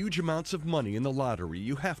win huge amounts of money in the lottery,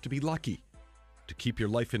 you have to be lucky. To keep your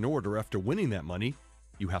life in order after winning that money,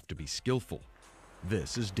 you have to be skillful.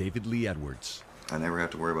 This is David Lee Edwards. I never have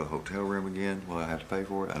to worry about a hotel room again. Well, I have to pay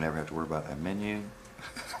for it. I never have to worry about a menu.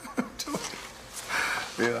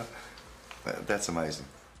 Yeah, that's amazing.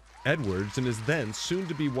 Edwards and his then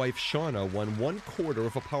soon-to-be wife Shauna won 1/4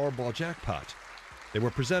 of a Powerball jackpot. They were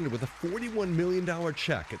presented with a $41 million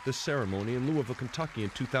check at this ceremony in Louisville, Kentucky in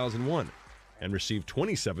 2001. And received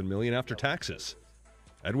 $27 million after taxes.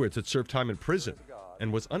 Edwards had served time in prison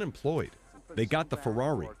and was unemployed. They got the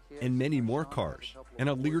Ferrari and many more cars and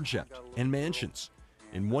a Learjet and mansions.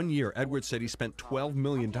 In 1 year, Edwards said he spent $12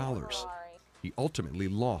 million. He ultimately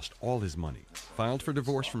lost all his money, filed for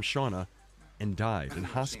divorce from Shauna, and died in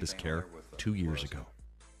hospice care 2 years ago.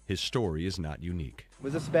 His story is not unique.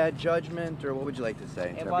 Was this bad judgment, or what would you like to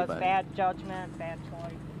say? It was bad judgment, bad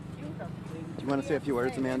choice. Do you want to say a few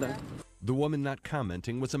words, Amanda? The woman not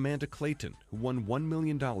commenting was Amanda Clayton, who won $1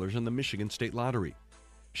 million in the Michigan State Lottery.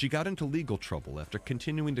 She got into legal trouble after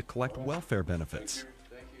continuing to collect welfare benefits.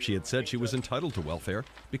 She had said she was entitled to welfare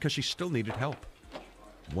because she still needed help.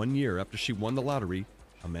 1 year after she won the lottery,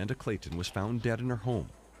 Amanda Clayton was found dead in her home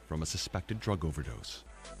from a suspected drug overdose.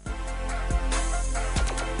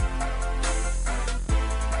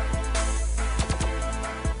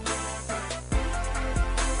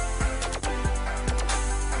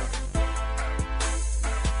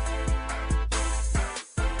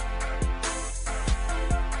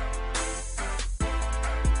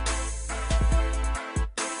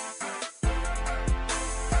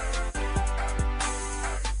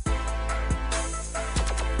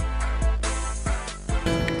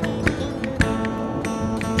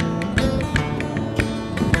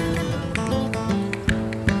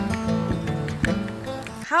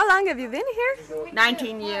 How long have you been here?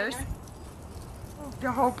 19 years. The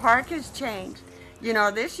whole park has changed. You know,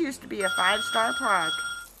 this used to be a 5-star park.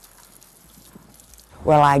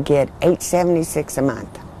 Well, I get $876 a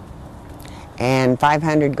month, and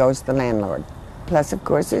 $500 goes to the landlord. Plus, of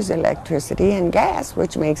course, there's electricity and gas,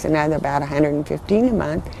 which makes another about $115 a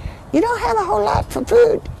month. You don't have a whole lot for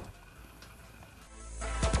food.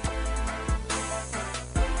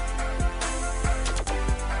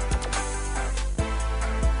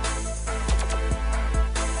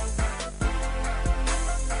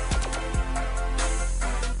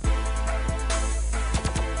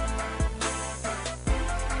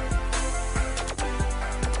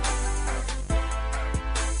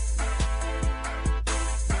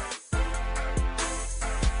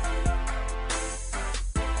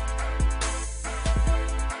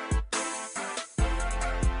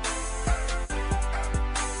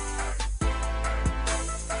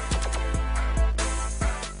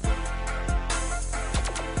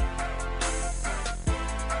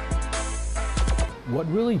 What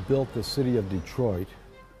really built the city of Detroit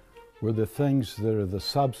were the things that are the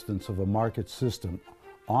substance of a market system: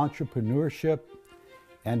 entrepreneurship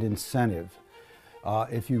and incentive.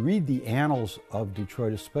 If you read the annals of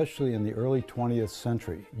Detroit, especially in the early 20th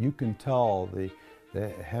century, you can tell the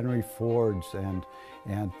Henry Fords and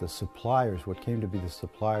the suppliers, what came to be the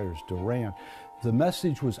suppliers, Duran, the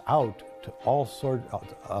message was out to all sorts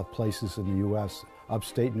of places in the U.S.,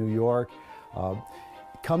 upstate New York.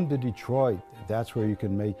 Come to Detroit. That's where you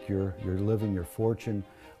can make your living, your fortune.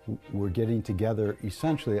 We're getting together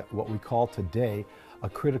essentially what we call today a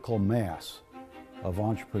critical mass. of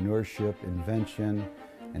entrepreneurship, invention,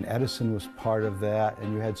 and Edison was part of that,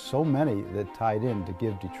 and you had so many that tied in to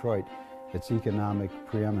give Detroit its economic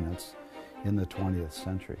preeminence in the 20th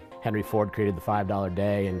century. Henry Ford created the $5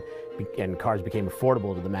 day, and cars became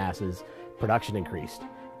affordable to the masses. Production increased,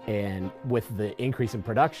 and with the increase in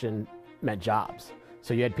production meant jobs.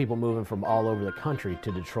 So you had people moving from all over the country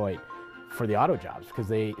to Detroit for the auto jobs, because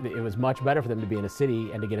it was much better for them to be in a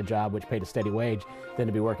city and to get a job which paid a steady wage than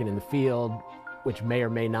to be working in the field, which may or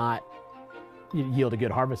may not yield a good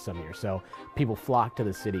harvest some years. So people flocked to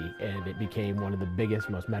the city, and it became one of the biggest,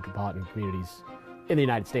 most metropolitan communities in the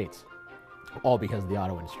United States, all because of the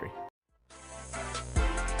auto industry.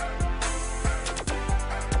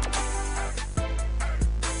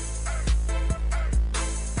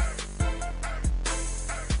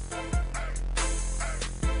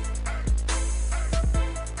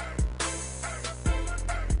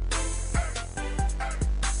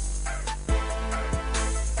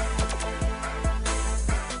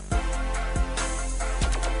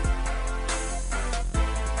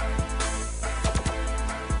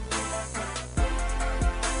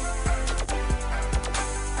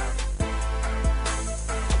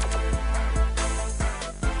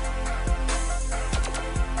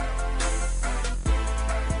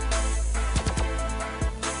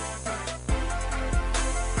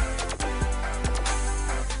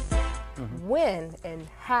 When and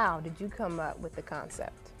how did you come up with the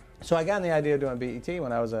concept? So I got the idea of doing BET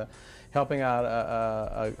when I was helping out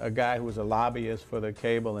a guy who was a lobbyist for the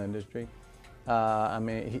cable industry. I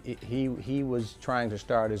mean, he was trying to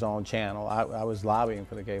start his own channel. I was lobbying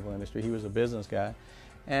for the cable industry. He was a business guy.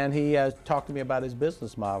 And he talked to me about his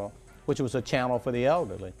business model, which was a channel for the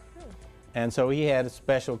elderly. And so he had a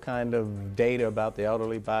special kind of data about the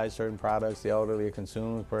elderly buys certain products, the elderly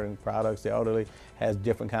consumes certain products, the elderly has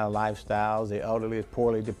different kind of lifestyles, the elderly is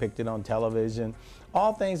poorly depicted on television,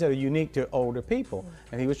 all things that are unique to older people.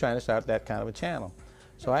 And he was trying to start that kind of a channel.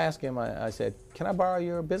 So I asked him, I said, can I borrow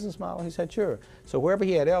your business model? He said, sure. So wherever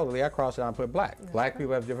he had elderly, I crossed it out and put black. Black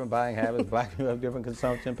people have different buying habits, black people have different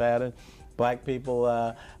consumption patterns. Black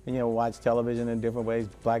people, watch television in different ways.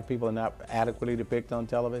 Black people are not adequately depicted on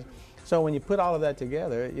television. So when you put all of that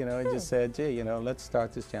together, it just said, gee, let's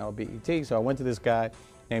start this channel, BET. So I went to this guy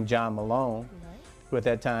named John Malone, who at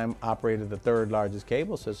that time operated the third largest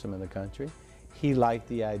cable system in the country. He liked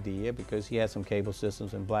the idea because he had some cable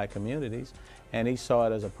systems in black communities, and he saw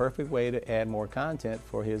it as a perfect way to add more content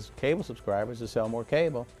for his cable subscribers to sell more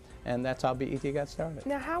cable. And that's how BET got started.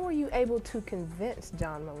 Now, how were you able to convince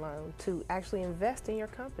John Malone to actually invest in your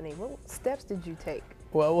company? What steps did you take?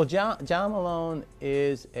 Well, John Malone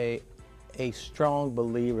is a strong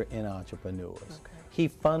believer in entrepreneurs. Okay. He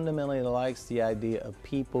fundamentally likes the idea of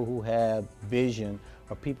people who have vision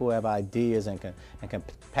or people who have ideas and can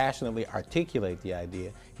passionately articulate the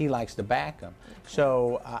idea. He likes to back them. Okay.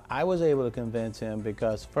 So I was able to convince him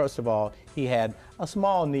because, first of all, he had a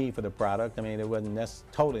small need for the product. I mean, it wasn't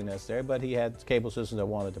totally necessary, but he had cable systems that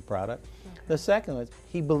wanted the product. Okay. The second was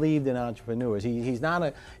he believed in entrepreneurs. He's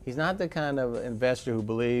not the kind of investor who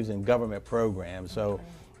believes in government programs. So. Okay.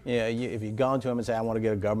 Yeah, if you'd gone to him and say, I want to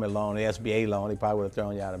get a government loan, an SBA loan, he probably would have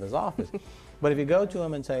thrown you out of his office. But if you go to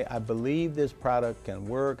him and say, I believe this product can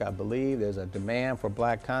work, I believe there's a demand for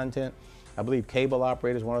black content, I believe cable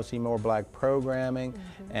operators want to see more black programming,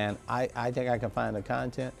 and I think I can find the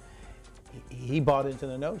content, he bought into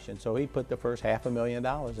the notion. So he put the first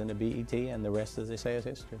 $500,000 into BET, and the rest, as they say, is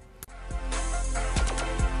history.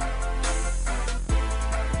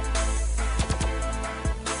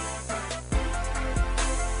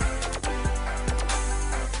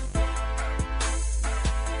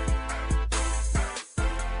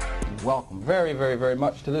 Welcome very, very, very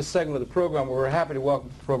much to this segment of the program where we're happy to welcome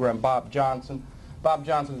to the program Bob Johnson. Bob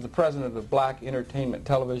Johnson is the president of Black Entertainment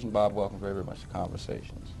Television. Bob, welcome very, very much to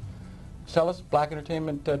Conversations. Tell us, Black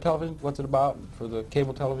Entertainment Television, what's it about for the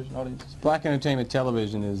cable television audience? Black Entertainment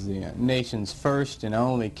Television is the nation's first and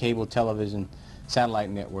only cable television satellite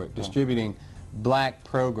network distributing black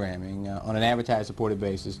programming on an advertising-supported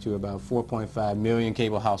basis to about 4.5 million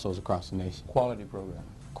cable households across the nation. Quality program.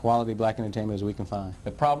 Quality black entertainment as we can find. The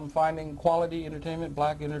problem finding quality entertainment,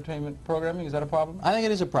 black entertainment programming, is that a problem? I think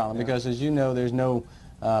it is a problem because, as you know, there's no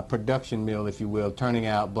production mill, if you will, turning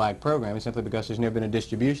out black programming simply because there's never been a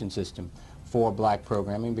distribution system for black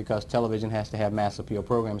programming because television has to have mass appeal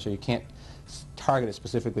programming, so you can't target it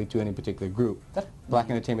specifically to any particular group. Black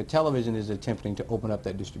Entertainment Television is attempting to open up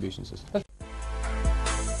that distribution system.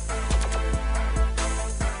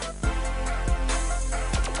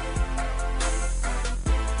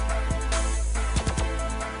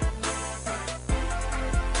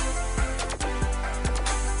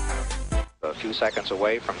 2 seconds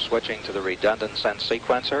away from switching to the redundant sense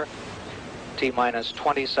sequencer. T-minus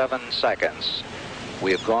 27 seconds.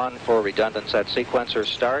 We have gone for redundant set sequencer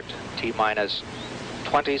start. T-minus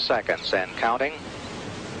 20 seconds and counting.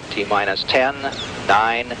 T-minus 10,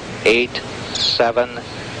 9, 8, 7,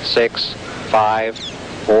 6, 5,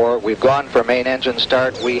 4. We've gone for main engine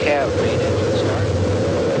start. We have main engine start.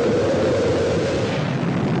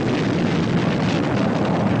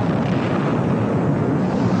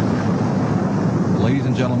 Ladies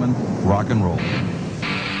and gentlemen, rock and roll.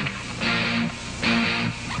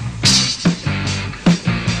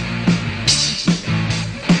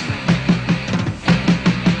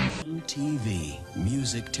 MTV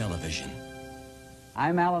Music Television.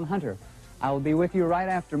 I'm Alan Hunter. I will be with you right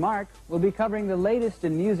after Mark. We'll be covering the latest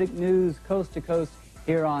in music news coast to coast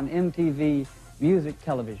here on MTV Music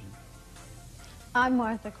Television. I'm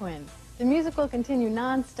Martha Quinn. The music will continue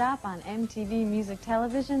non-stop on MTV Music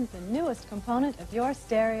Television, the newest component of your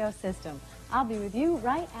stereo system. I'll be with you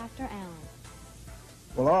right after Alan.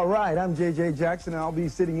 Well, all right, I'm J.J. Jackson, and I'll be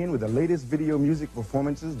sitting in with the latest video music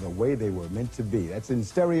performances the way they were meant to be. That's in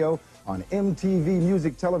stereo on MTV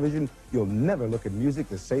Music Television. You'll never look at music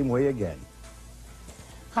the same way again.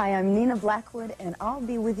 Hi, I'm Nina Blackwood, and I'll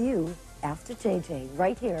be with you after J.J.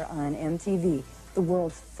 right here on MTV, the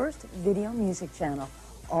world's first video music channel,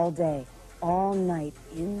 all day, all night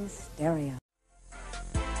in stereo.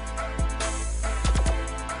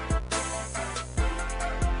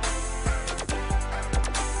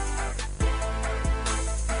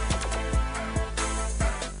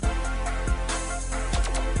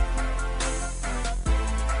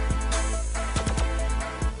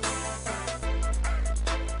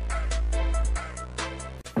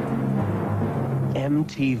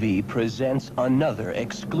 MTV presents another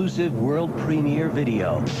exclusive world premiere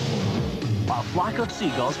video. A flock of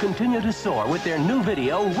seagulls continue to soar with their new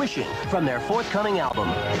video, Wishing, from their forthcoming album.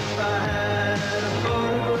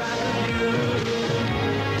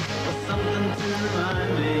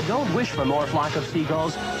 Don't wish for more flock of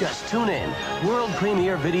seagulls, just tune in. World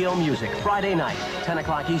premiere video music, Friday night, 10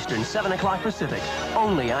 o'clock Eastern, 7 o'clock Pacific,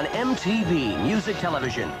 only on MTV Music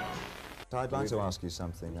Television. I'd like to ask you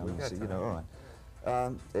something. All right.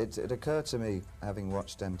 It occurred to me, having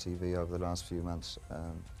watched MTV over the last few months,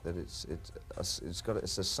 that it's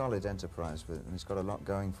a solid enterprise, and it's got a lot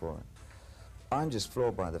going for it. I'm just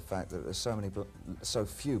floored by the fact that there's so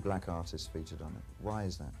few black artists featured on it. Why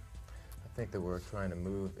is that? I think that we're trying to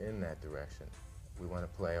move in that direction. We want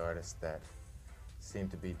to play artists that seem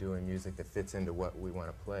to be doing music that fits into what we want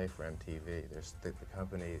to play for MTV. The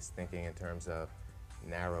company is thinking in terms of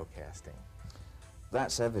narrow casting.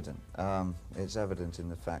 That's evident. It's evident in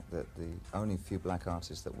the fact that the only few black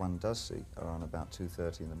artists that one does see are on about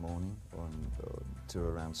 2:30 in the morning or to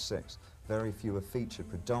around 6. Very few are featured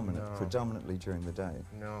predominantly during the day.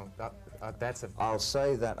 No, that's a... I'll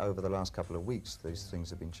say that over the last couple of weeks these things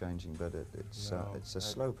have been changing, but it's a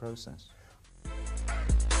slow process.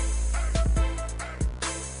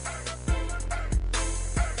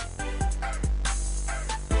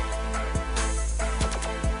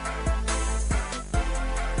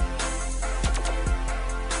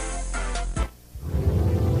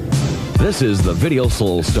 This is the Video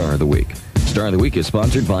Soul Star of the Week. Star of the Week is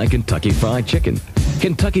sponsored by Kentucky Fried Chicken.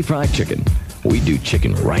 Kentucky Fried Chicken. We do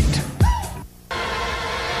chicken right.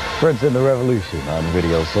 Prince in the Revolution on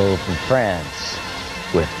Video Soul from France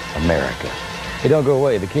with America. Hey, don't go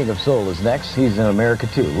away. The King of Soul is next. He's in America,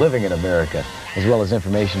 too, living in America, as well as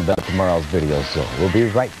information about tomorrow's Video Soul. We'll be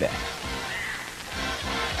right back.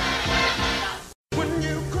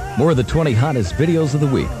 More of the 20 hottest videos of the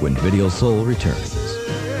week when Video Soul returns.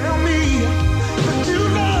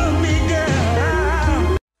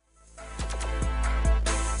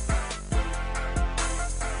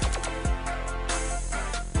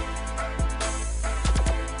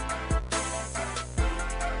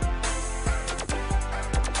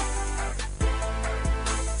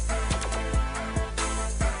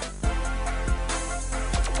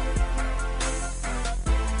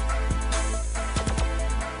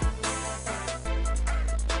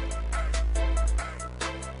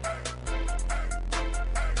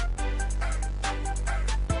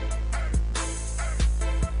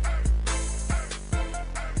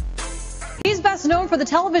 He's best known for the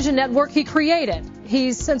television network he created.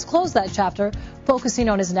 He's since closed that chapter, focusing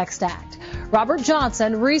on his next act. Robert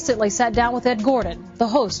Johnson recently sat down with Ed Gordon, the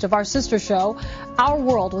host of our sister show, Our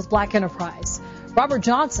World with Black Enterprise. Robert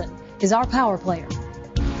Johnson is our power player.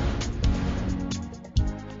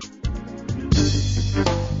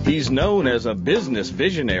 He's known as a business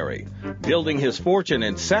visionary, building his fortune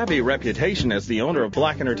and savvy reputation as the owner of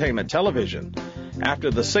Black Entertainment Television.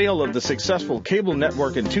 After the sale of the successful cable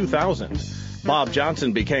network in 2000, Bob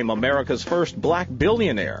Johnson became America's first black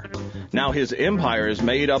billionaire. Now his empire is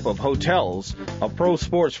made up of hotels, a pro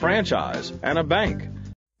sports franchise, and a bank.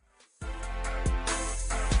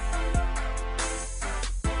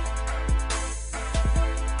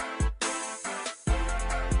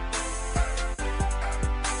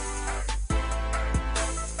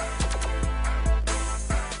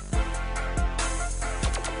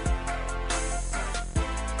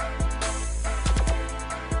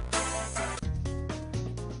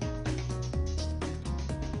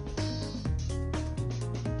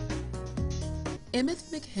 Emmett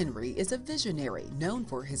McHenry is a visionary known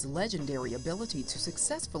for his legendary ability to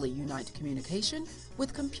successfully unite communication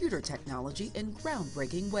with computer technology in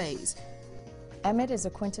groundbreaking ways. Emmett is a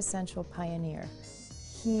quintessential pioneer.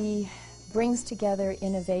 He brings together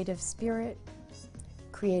innovative spirit,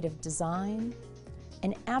 creative design,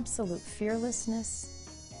 an absolute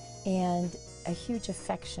fearlessness, and a huge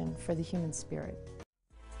affection for the human spirit.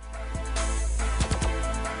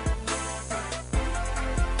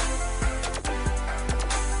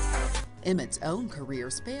 Emmett's own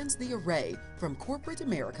career spans the array, from corporate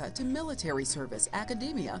America to military service,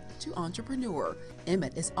 academia to entrepreneur.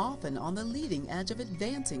 Emmett is often on the leading edge of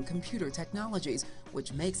advancing computer technologies,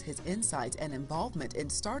 which makes his insights and involvement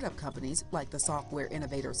in startup companies like the software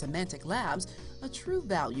innovator Semantic Labs a true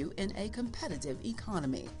value in a competitive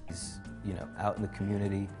economy. He's, out in the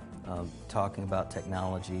community, talking about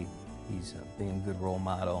technology. He's being a good role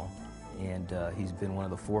model, and he's been one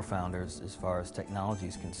of the forefounders as far as technology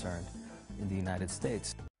is concerned in the United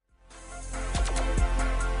States.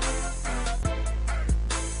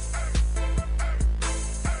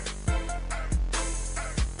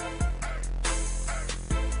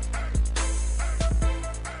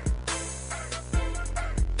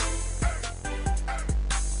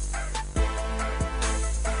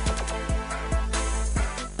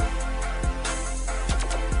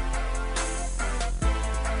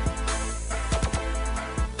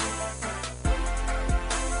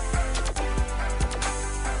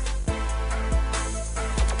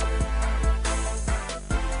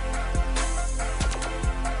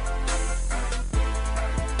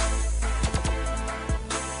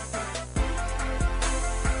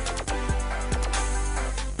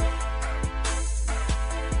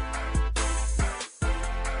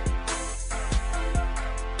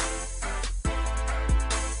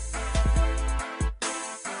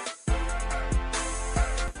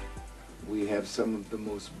 We have some of the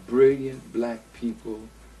most brilliant black people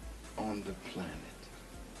on the planet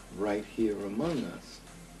right here among us.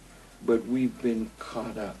 But we've been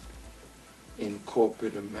caught up in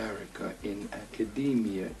corporate America, in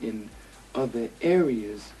academia, in other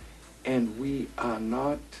areas, and we are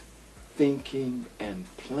not thinking and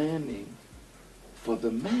planning for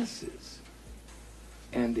the masses.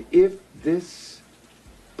 And if this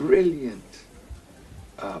brilliant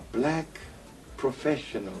black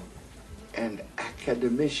professional and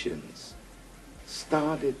academicians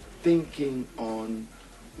started thinking on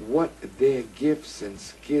what their gifts and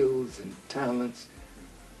skills and talents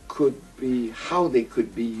could be, how they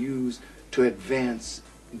could be used to advance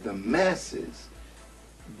the masses,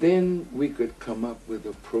 then we could come up with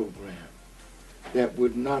a program that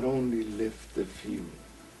would not only lift the few,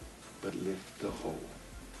 but lift the whole.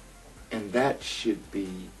 And that should be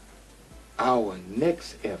our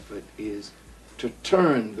next effort, is to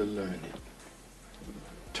turn the learned,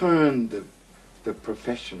 turn the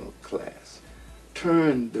professional class,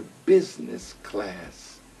 turn the business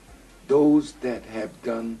class, those that have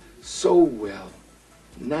done so well.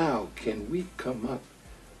 Now can we come up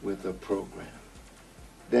with a program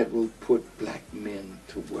that will put black men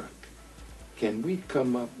to work? Can we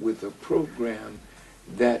come up with a program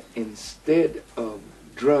that instead of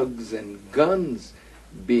drugs and guns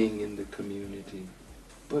being in the community,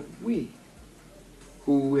 but we,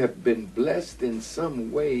 who have been blessed in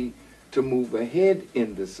some way to move ahead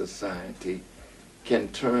in the society, can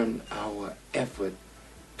turn our effort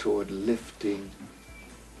toward lifting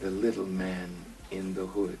the little man in the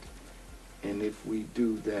hood. And if we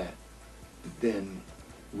do that, then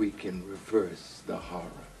we can reverse the horror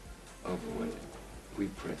of what we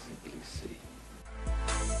presently see.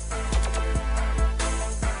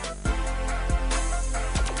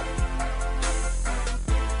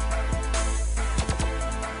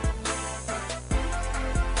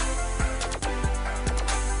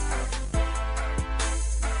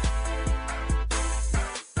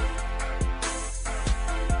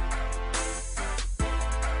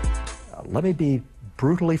 Let me be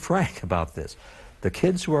brutally frank about this. The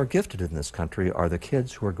kids who are gifted in this country are the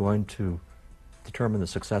kids who are going to determine the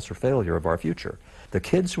success or failure of our future. The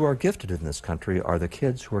kids who are gifted in this country are the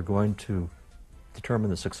kids who are going to determine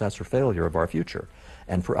the success or failure of our future.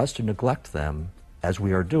 And for us to neglect them, as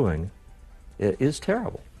we are doing, is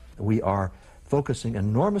terrible. We are focusing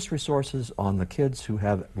enormous resources on the kids who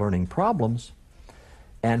have learning problems,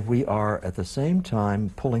 and we are at the same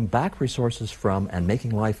time pulling back resources from and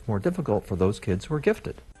making life more difficult for those kids who are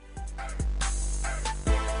gifted.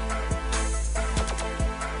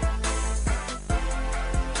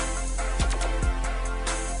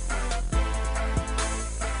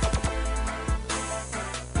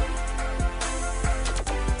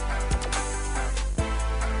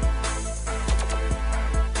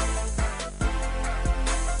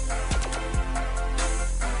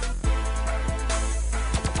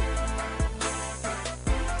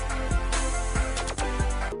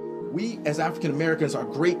 We, as African Americans, are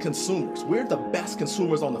great consumers. We're the best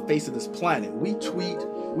consumers on the face of this planet. We tweet,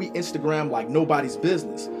 we Instagram like nobody's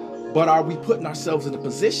business. But are we putting ourselves in a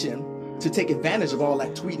position to take advantage of all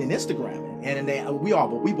that tweeting and Instagramming? And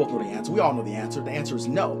we both know the answer. We all know the answer. The answer is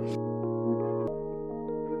no.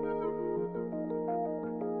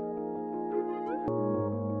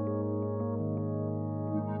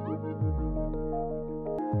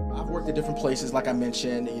 I've worked at different places, like I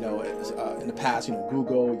mentioned, in the past,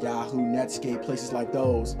 Google, Yahoo, Netscape, places like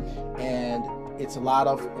those, and it's a lot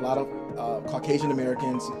of Caucasian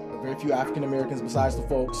Americans, very few African Americans besides the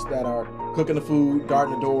folks that are cooking the food,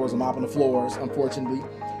 guarding the doors, and mopping the floors, unfortunately,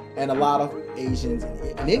 and a lot of Asians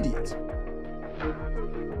and Indians.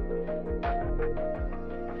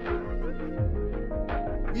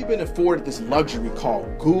 We've been afforded this luxury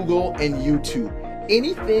called Google and YouTube.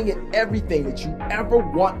 Anything and everything that you ever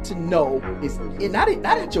want to know is not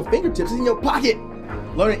at your fingertips, it's in your pocket.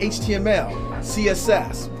 Learning HTML,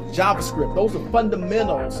 CSS, JavaScript, those are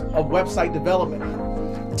fundamentals of website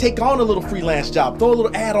development. Take on a little freelance job, throw a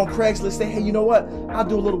little ad on Craigslist, say, hey, you know what? I'll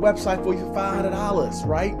do a little website for you for $500,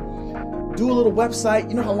 right? Do a little website.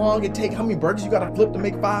 You know how long it takes, how many burgers you gotta flip to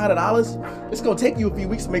make $500? It's gonna take you a few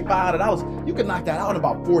weeks to make $500. You can knock that out in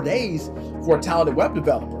about 4 days for a talented web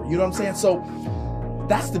developer. You know what I'm saying? So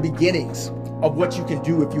that's the beginnings of what you can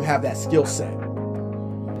do if you have that skill set.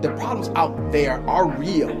 The problems out there are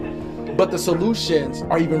real, but the solutions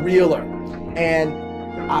are even realer. And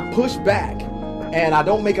I push back and I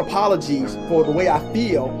don't make apologies for the way I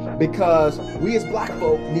feel, because we as black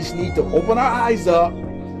folk need to open our eyes up,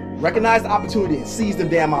 recognize the opportunity, and seize them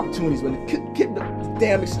damn opportunities. When kick the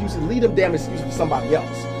damn excuses, leave them damn excuses for somebody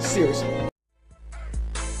else. Seriously.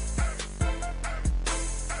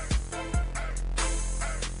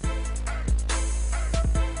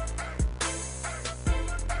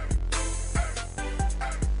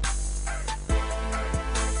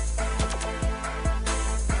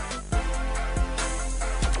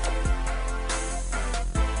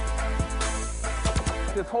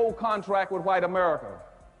 This whole contract with white America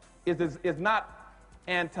is not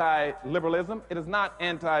anti-liberalism. It is not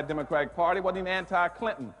anti-Democratic Party. It wasn't even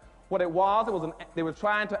anti-Clinton. What it was they were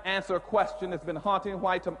trying to answer a question that's been haunting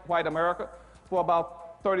white America for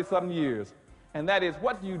about 30-something years. And that is,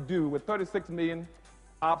 what do you do with 36 million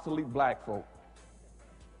obsolete black folk?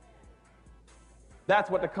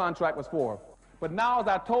 That's what the contract was for. But now, as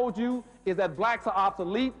I told you, is that blacks are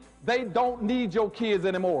obsolete. They don't need your kids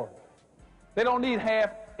anymore. They don't need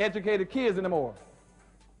half-educated kids anymore.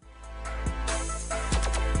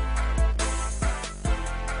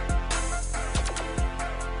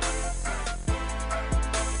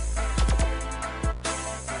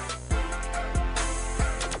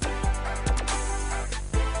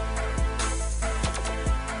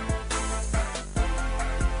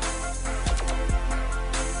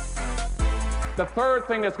 The third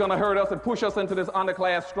thing that's going to hurt us and push us into this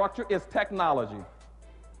underclass structure is technology.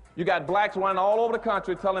 You got blacks running all over the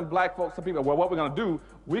country telling black folks, some people, well, what we're going to do,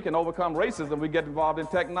 we can overcome racism, we get involved in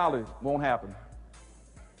technology. Won't happen.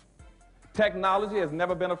 Technology has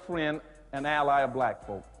never been a friend, an ally of black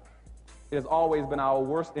folk. It has always been our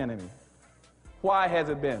worst enemy. Why has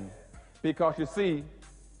it been? Because you see,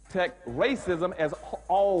 racism has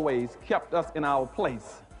always kept us in our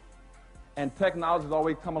place. And technology has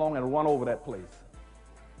always come along and run over that place.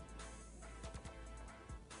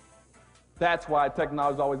 That's why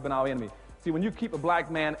technology has always been our enemy. See, when you keep a black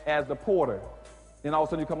man as the porter, then all of a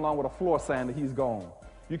sudden you come along with a floor sander, he's gone.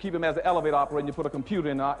 You keep him as an elevator operator and you put a computer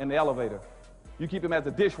in the elevator. You keep him as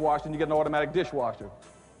a dishwasher and you get an automatic dishwasher.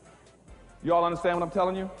 You all understand what I'm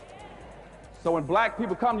telling you? So when black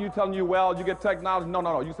people come to you telling you, well, you get technology,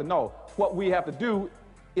 no. You said, no. What we have to do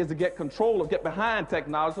is to get control of, get behind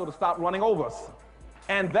technology so to stop running over us.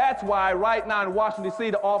 And that's why right now in Washington, D.C.,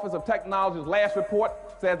 the Office of Technology's last report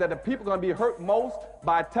says that the people going to be hurt most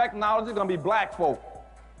by technology are going to be black folk.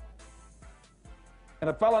 And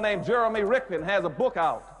a fellow named Jeremy Rifkin has a book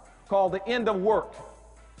out called The End of Work.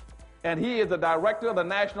 And he is the director of the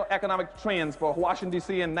National Economic Trends for Washington,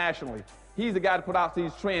 D.C. and nationally. He's the guy to put out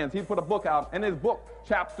these trends. He put a book out, and his book,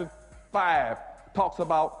 chapter 5, talks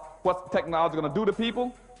about what technology is going to do to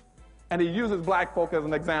people, and he uses black folk as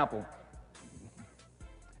an example.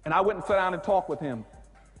 And I went and sat down and talked with him.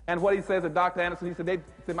 And what he says to Dr. Anderson, he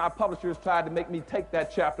said, my publishers tried to make me take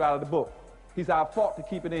that chapter out of the book. He said, I fought to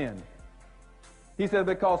keep it in. He said,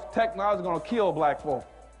 because technology is going to kill black folk.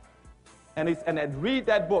 And read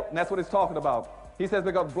that book, and that's what he's talking about. He says,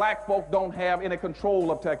 because black folk don't have any control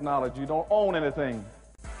of technology, don't own anything.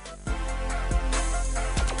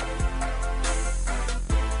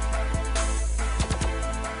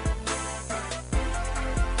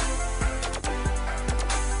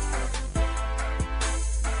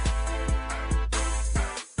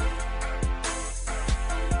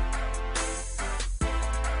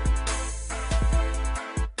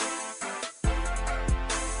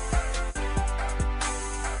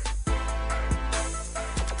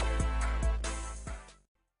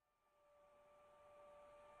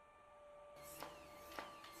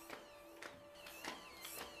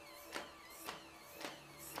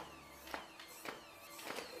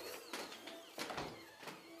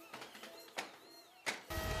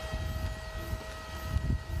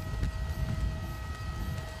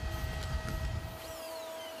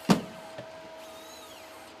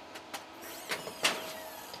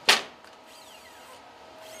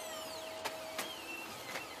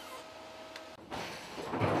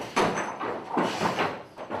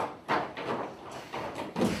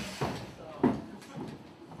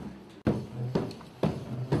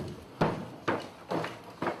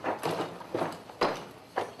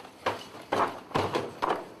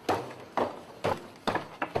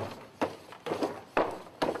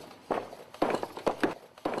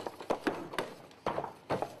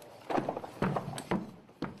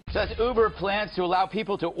 Says Uber plans to allow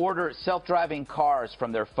people to order self-driving cars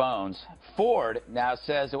from their phones. Ford now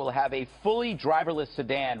says it will have a fully driverless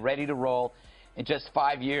sedan ready to roll in just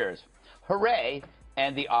 5 years. Hooray,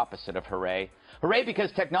 and the opposite of hooray. Hooray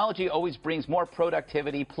because technology always brings more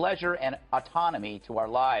productivity, pleasure, and autonomy to our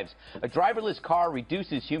lives. A driverless car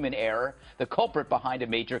reduces human error, the culprit behind a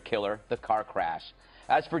major killer, the car crash.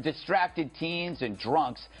 As for distracted teens and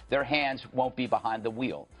drunks, their hands won't be behind the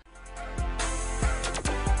wheel.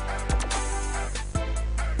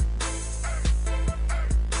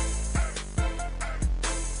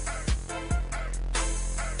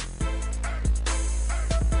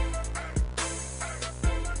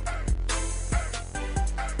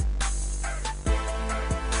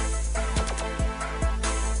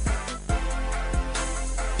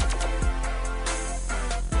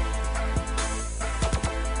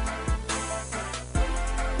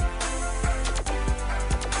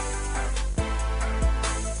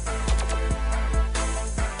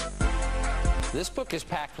 This book is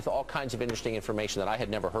packed with all kinds of interesting information that I had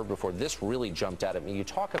never heard before. This really jumped out at me. You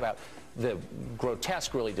talk about the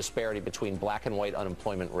grotesque, really, disparity between black and white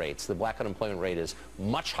unemployment rates. The black unemployment rate is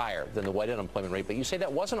much higher than the white unemployment rate, but you say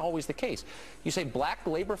that wasn't always the case. You say black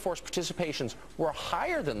labor force participations were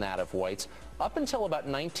higher than that of whites up until about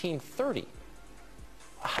 1930.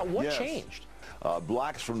 What changed?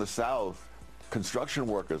 Blacks from the South, construction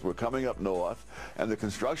workers were coming up north, and the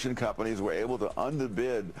construction companies were able to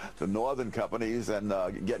underbid the northern companies and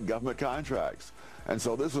get government contracts. And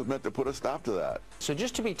so this was meant to put a stop to that. So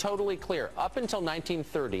just to be totally clear, up until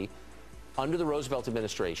 1930, under the Roosevelt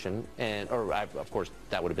administration, of course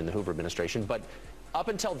that would have been the Hoover administration, but up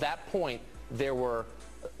until that point, there were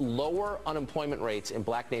lower unemployment rates in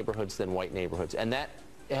black neighborhoods than white neighborhoods. And that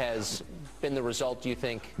has been the result, do you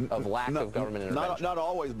think, of lack of government intervention? Not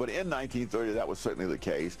always, but in 1930 that was certainly the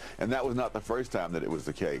case, and that was not the first time that it was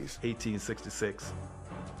the case. 1866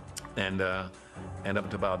 and up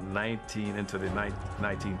to about into the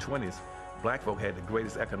 1920s, black folk had the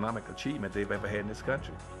greatest economic achievement they've ever had in this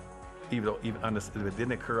country. Even though it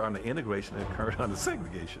didn't occur under integration, it occurred under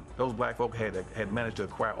segregation. Those black folk had managed to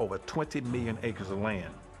acquire over 20 million acres of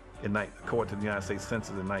land, according to the United States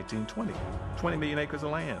Census in 1920. 20 million acres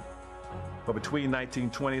of land. But between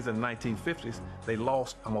 1920s and 1950s, they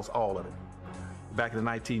lost almost all of it. Back in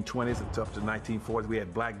the 1920s and up to the 1940s, we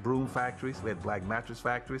had black broom factories, we had black mattress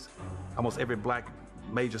factories. Almost every black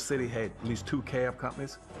major city had at least 2 cab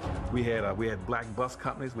companies. We had black bus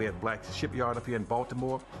companies. We had black shipyard up here in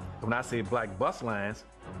Baltimore. When I say black bus lines,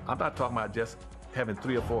 I'm not talking about just having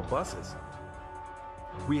 3 or 4 buses.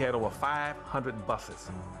 we had over 500 buses.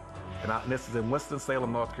 And this is in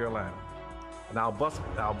Winston-Salem, North Carolina. And our bus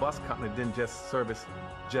company didn't just service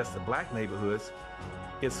just the black neighborhoods,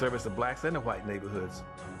 it serviced the blacks and the white neighborhoods.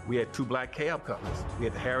 We had 2 black cab companies. We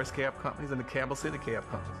had the Harris Cab Companies and the Campbell City Cab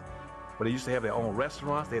Companies. But they used to have their own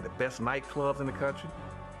restaurants. They had the best nightclubs in the country.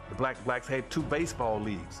 The blacks had 2 baseball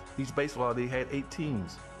leagues. Each baseball league had 8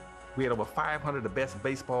 teams. We had over 500 of the best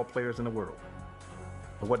baseball players in the world.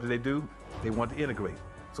 But what did they do? They wanted to integrate.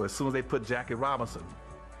 So as soon as they put Jackie Robinson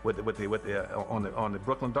on the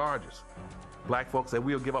Brooklyn Dodgers, black folks said,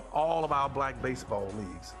 we'll give up all of our black baseball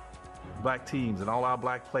leagues, black teams, and all our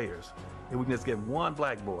black players, and we can just get one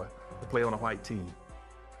black boy to play on a white team.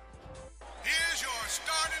 Here's your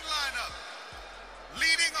starting lineup.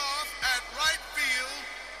 Leading off at right field,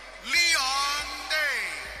 Leon Day.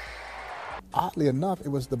 Oddly enough, it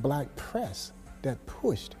was the black press that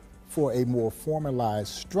pushed for a more formalized,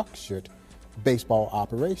 structured baseball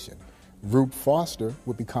operation. Rube Foster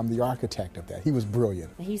would become the architect of that. He was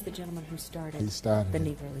brilliant. He's the gentleman who started, the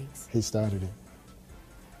Negro Leagues. He started it.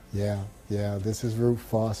 Yeah, this is Rube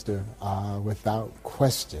Foster, without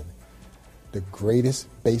question, the greatest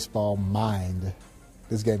baseball mind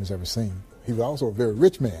this game has ever seen. He was also a very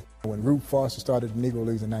rich man. When Rube Foster started the Negro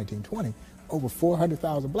Leagues in 1920, over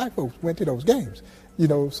 400,000 black folks went to those games.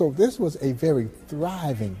 So this was a very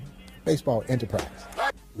thriving baseball enterprise.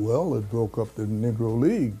 Well, it broke up the Negro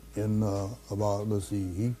League in about, let's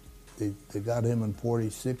see, they got him in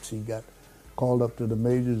 46. He got called up to the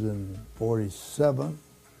majors in 47.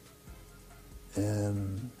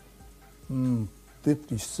 And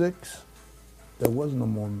 56, there was no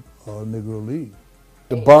more Negro League.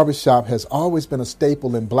 The barbershop has always been a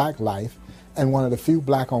staple in black life and one of the few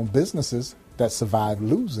black-owned businesses that survived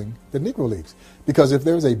losing the Negro Leagues. Because if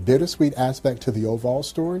there's a bittersweet aspect to the overall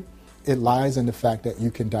story, it lies in the fact that you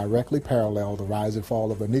can directly parallel the rise and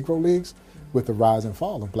fall of the Negro Leagues with the rise and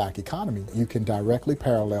fall of black economy. You can directly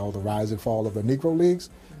parallel the rise and fall of the Negro Leagues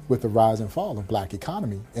with the rise and fall of black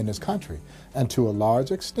economy in this country. And to a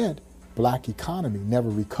large extent, black economy never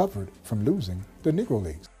recovered from losing the Negro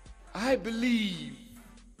Leagues. I believe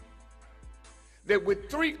that with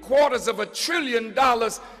 $750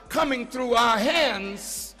 billion coming through our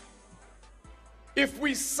hands, if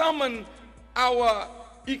we summon our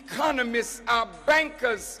economists, our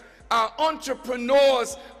bankers, our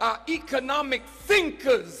entrepreneurs, our economic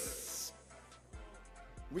thinkers,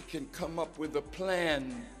 we can come up with a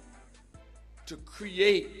plan to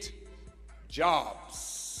create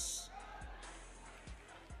jobs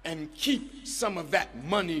and keep some of that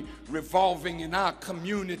money revolving in our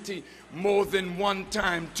community more than 1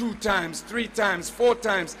 time, 2 times, 3 times, 4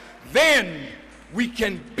 times. Then we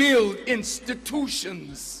can build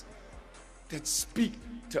institutions that speak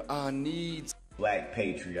to our needs. Black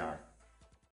patriarch.